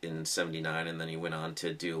Boot in 79, and then he went on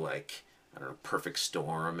to do, Perfect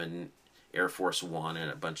Storm and Air Force One and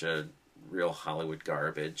a bunch of real Hollywood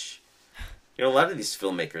garbage. A lot of these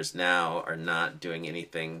filmmakers now are not doing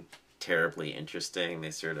anything terribly interesting.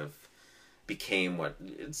 They sort of became what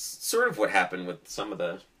happened with some of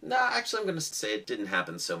the... No, actually I'm going to say it didn't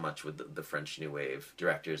happen so much with the French New Wave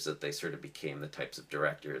directors, that they sort of became the types of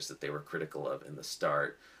directors that they were critical of in the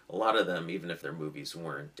start. A lot of them, even if their movies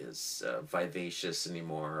weren't as vivacious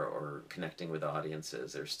anymore or connecting with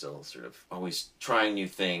audiences, they're still sort of always trying new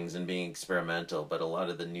things and being experimental. But a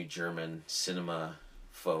lot of the New German cinema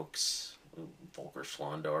folks... Volker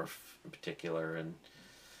Schlondorf in particular, and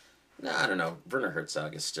I don't know, Werner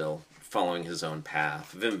Herzog is still following his own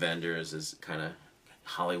path. Wim Wenders is kind of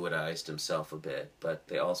Hollywoodized himself a bit, but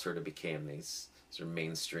they all sort of became these sort of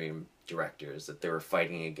mainstream directors that they were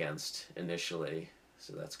fighting against initially,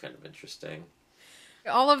 so that's kind of interesting.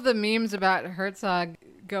 All of the memes about Herzog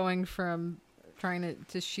going from trying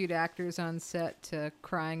to shoot actors on set to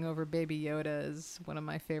crying over Baby Yoda is one of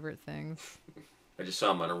my favorite things. I just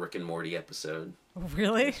saw him on a Rick and Morty episode.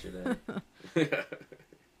 Really? Yesterday.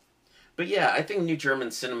 But yeah, I think New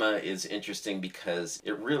German cinema is interesting because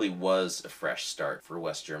it really was a fresh start for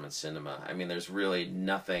West German cinema. I mean, there's really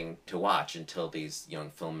nothing to watch until these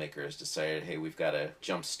young filmmakers decided, hey, we've got to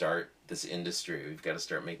jumpstart this industry. We've got to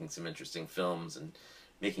start making some interesting films and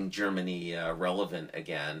making Germany relevant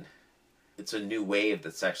again. It's a new wave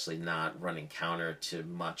that's actually not running counter to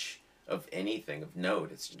much of anything of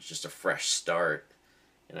note. It's just a fresh start.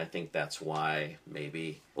 And I think that's why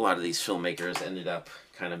maybe a lot of these filmmakers ended up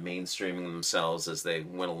kind of mainstreaming themselves as they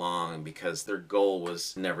went along, because their goal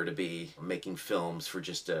was never to be making films for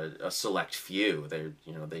just a select few.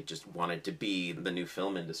 They just wanted to be the new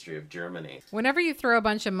film industry of Germany. Whenever you throw a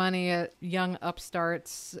bunch of money at young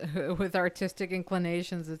upstarts with artistic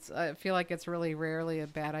inclinations, I feel like it's really rarely a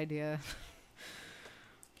bad idea.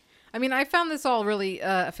 I mean, I found this all really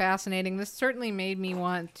fascinating. This certainly made me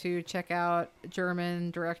want to check out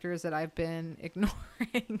German directors that I've been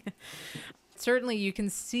ignoring. Certainly, you can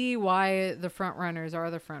see why the frontrunners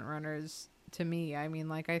are the frontrunners to me. I mean,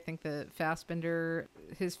 like, I think that Fassbinder,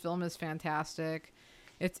 his film is fantastic.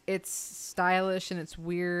 It's stylish and it's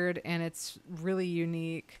weird and it's really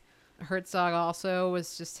unique. Herzog also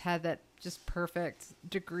had that just perfect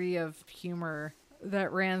degree of humor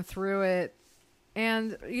that ran through it.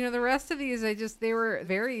 And, you know, the rest of these, they were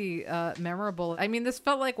very memorable. I mean, this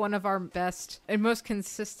felt like one of our best and most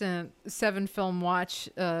consistent 7-film watch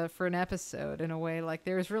for an episode in a way. Like,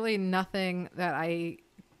 there's really nothing that I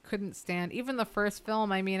couldn't stand. Even the first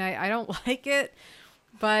film, I mean, I don't like it,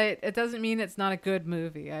 but it doesn't mean it's not a good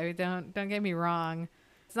movie. Don't get me wrong.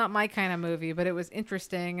 It's not my kind of movie, but it was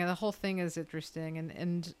interesting, and the whole thing is interesting.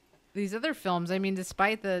 And these other films, I mean,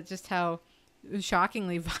 despite just how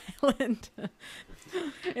shockingly violent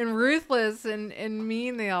and ruthless and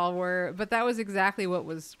mean they all were, but that was exactly what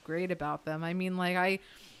was great about them. I mean, like, I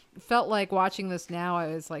felt like watching this now, I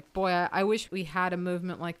was like, boy, I wish we had a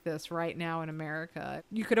movement like this right now in America.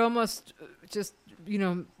 You could almost just, you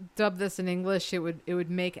know, dub this in English. It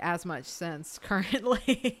would make as much sense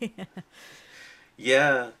currently.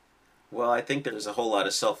 Yeah. Well, I think there's a whole lot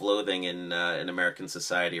of self-loathing in American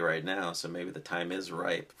society right now, so maybe the time is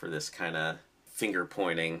ripe for this kind of finger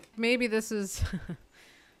pointing. Maybe this is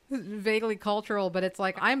vaguely cultural, but it's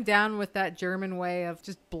like, I'm down with that German way of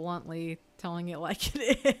just bluntly telling it like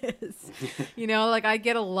it is. You know, like, I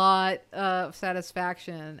get a lot of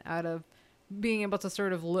satisfaction out of being able to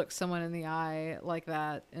sort of look someone in the eye like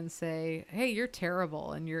that and say, hey, you're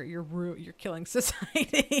terrible and you're killing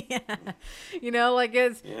society. You know, like,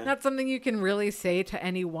 it's not something you can really say to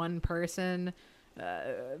any one person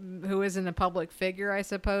who isn't a public figure, I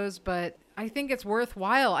suppose, but I think it's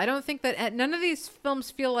worthwhile. I don't think that none of these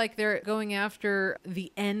films feel like they're going after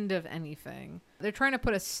the end of anything. They're trying to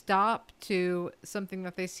put a stop to something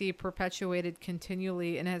that they see perpetuated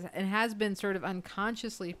continually and has been sort of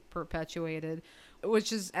unconsciously perpetuated,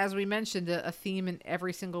 which is, as we mentioned, a theme in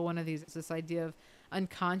every single one of these. It's this idea of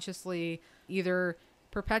unconsciously either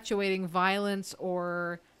perpetuating violence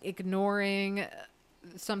or ignoring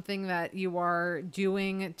something that you are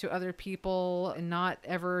doing to other people and not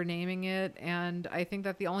ever naming it. And I think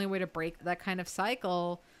that the only way to break that kind of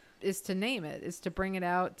cycle is to name it, is to bring it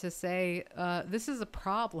out, to say, this is a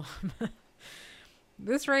problem.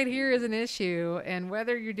 This right here is an issue. And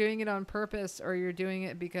whether you're doing it on purpose or you're doing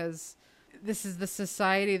it because this is the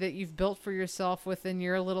society that you've built for yourself within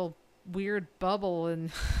your little weird bubble and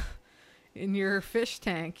in your fish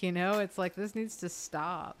tank, you know, it's like, this needs to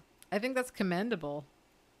stop. I think that's commendable.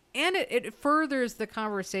 And it furthers the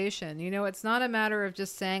conversation. You know, it's not a matter of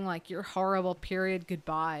just saying, like, you're horrible, period,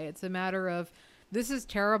 goodbye. It's a matter of, this is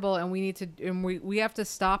terrible and we have to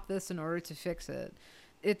stop this in order to fix it.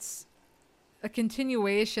 It's a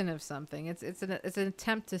continuation of something. It's an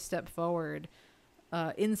attempt to step forward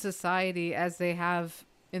in society as they have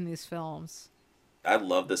in these films. I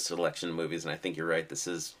love this selection of movies, and I think you're right. This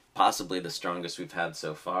is possibly the strongest we've had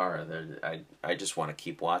so far. I just want to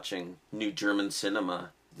keep watching new German cinema.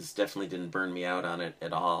 This definitely didn't burn me out on it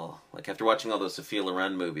at all. Like, after watching all those Sophia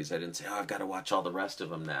Loren movies, I didn't say, oh, I've got to watch all the rest of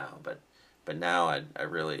them now. But now I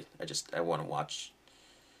want to watch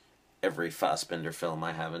every Fassbinder film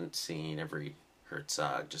I haven't seen, every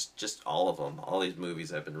Herzog, just all of them. All these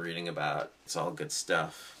movies I've been reading about. It's all good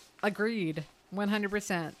stuff. Agreed.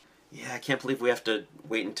 100%. Yeah, I can't believe we have to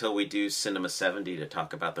wait until we do Cinema 70 to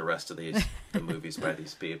talk about the rest of the movies by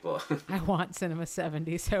these people. I want Cinema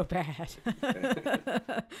 70 so bad.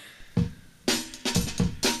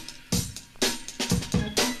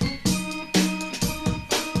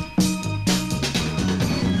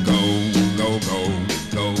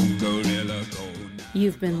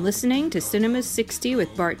 You've been listening to Cinema 60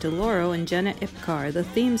 with Bart DeLoro and Jenna Ipcar. The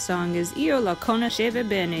theme song is Io la conoscevo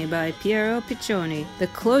bene by Piero Piccioni. The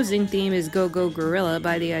closing theme is Go Go Gorilla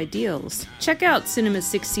by The Ideals. Check out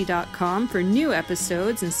cinema60.com for new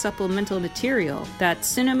episodes and supplemental material. That's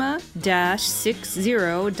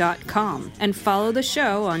cinema-60.com. And follow the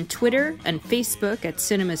show on Twitter and Facebook at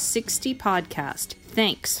Cinema 60 Podcast.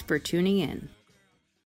 Thanks for tuning in.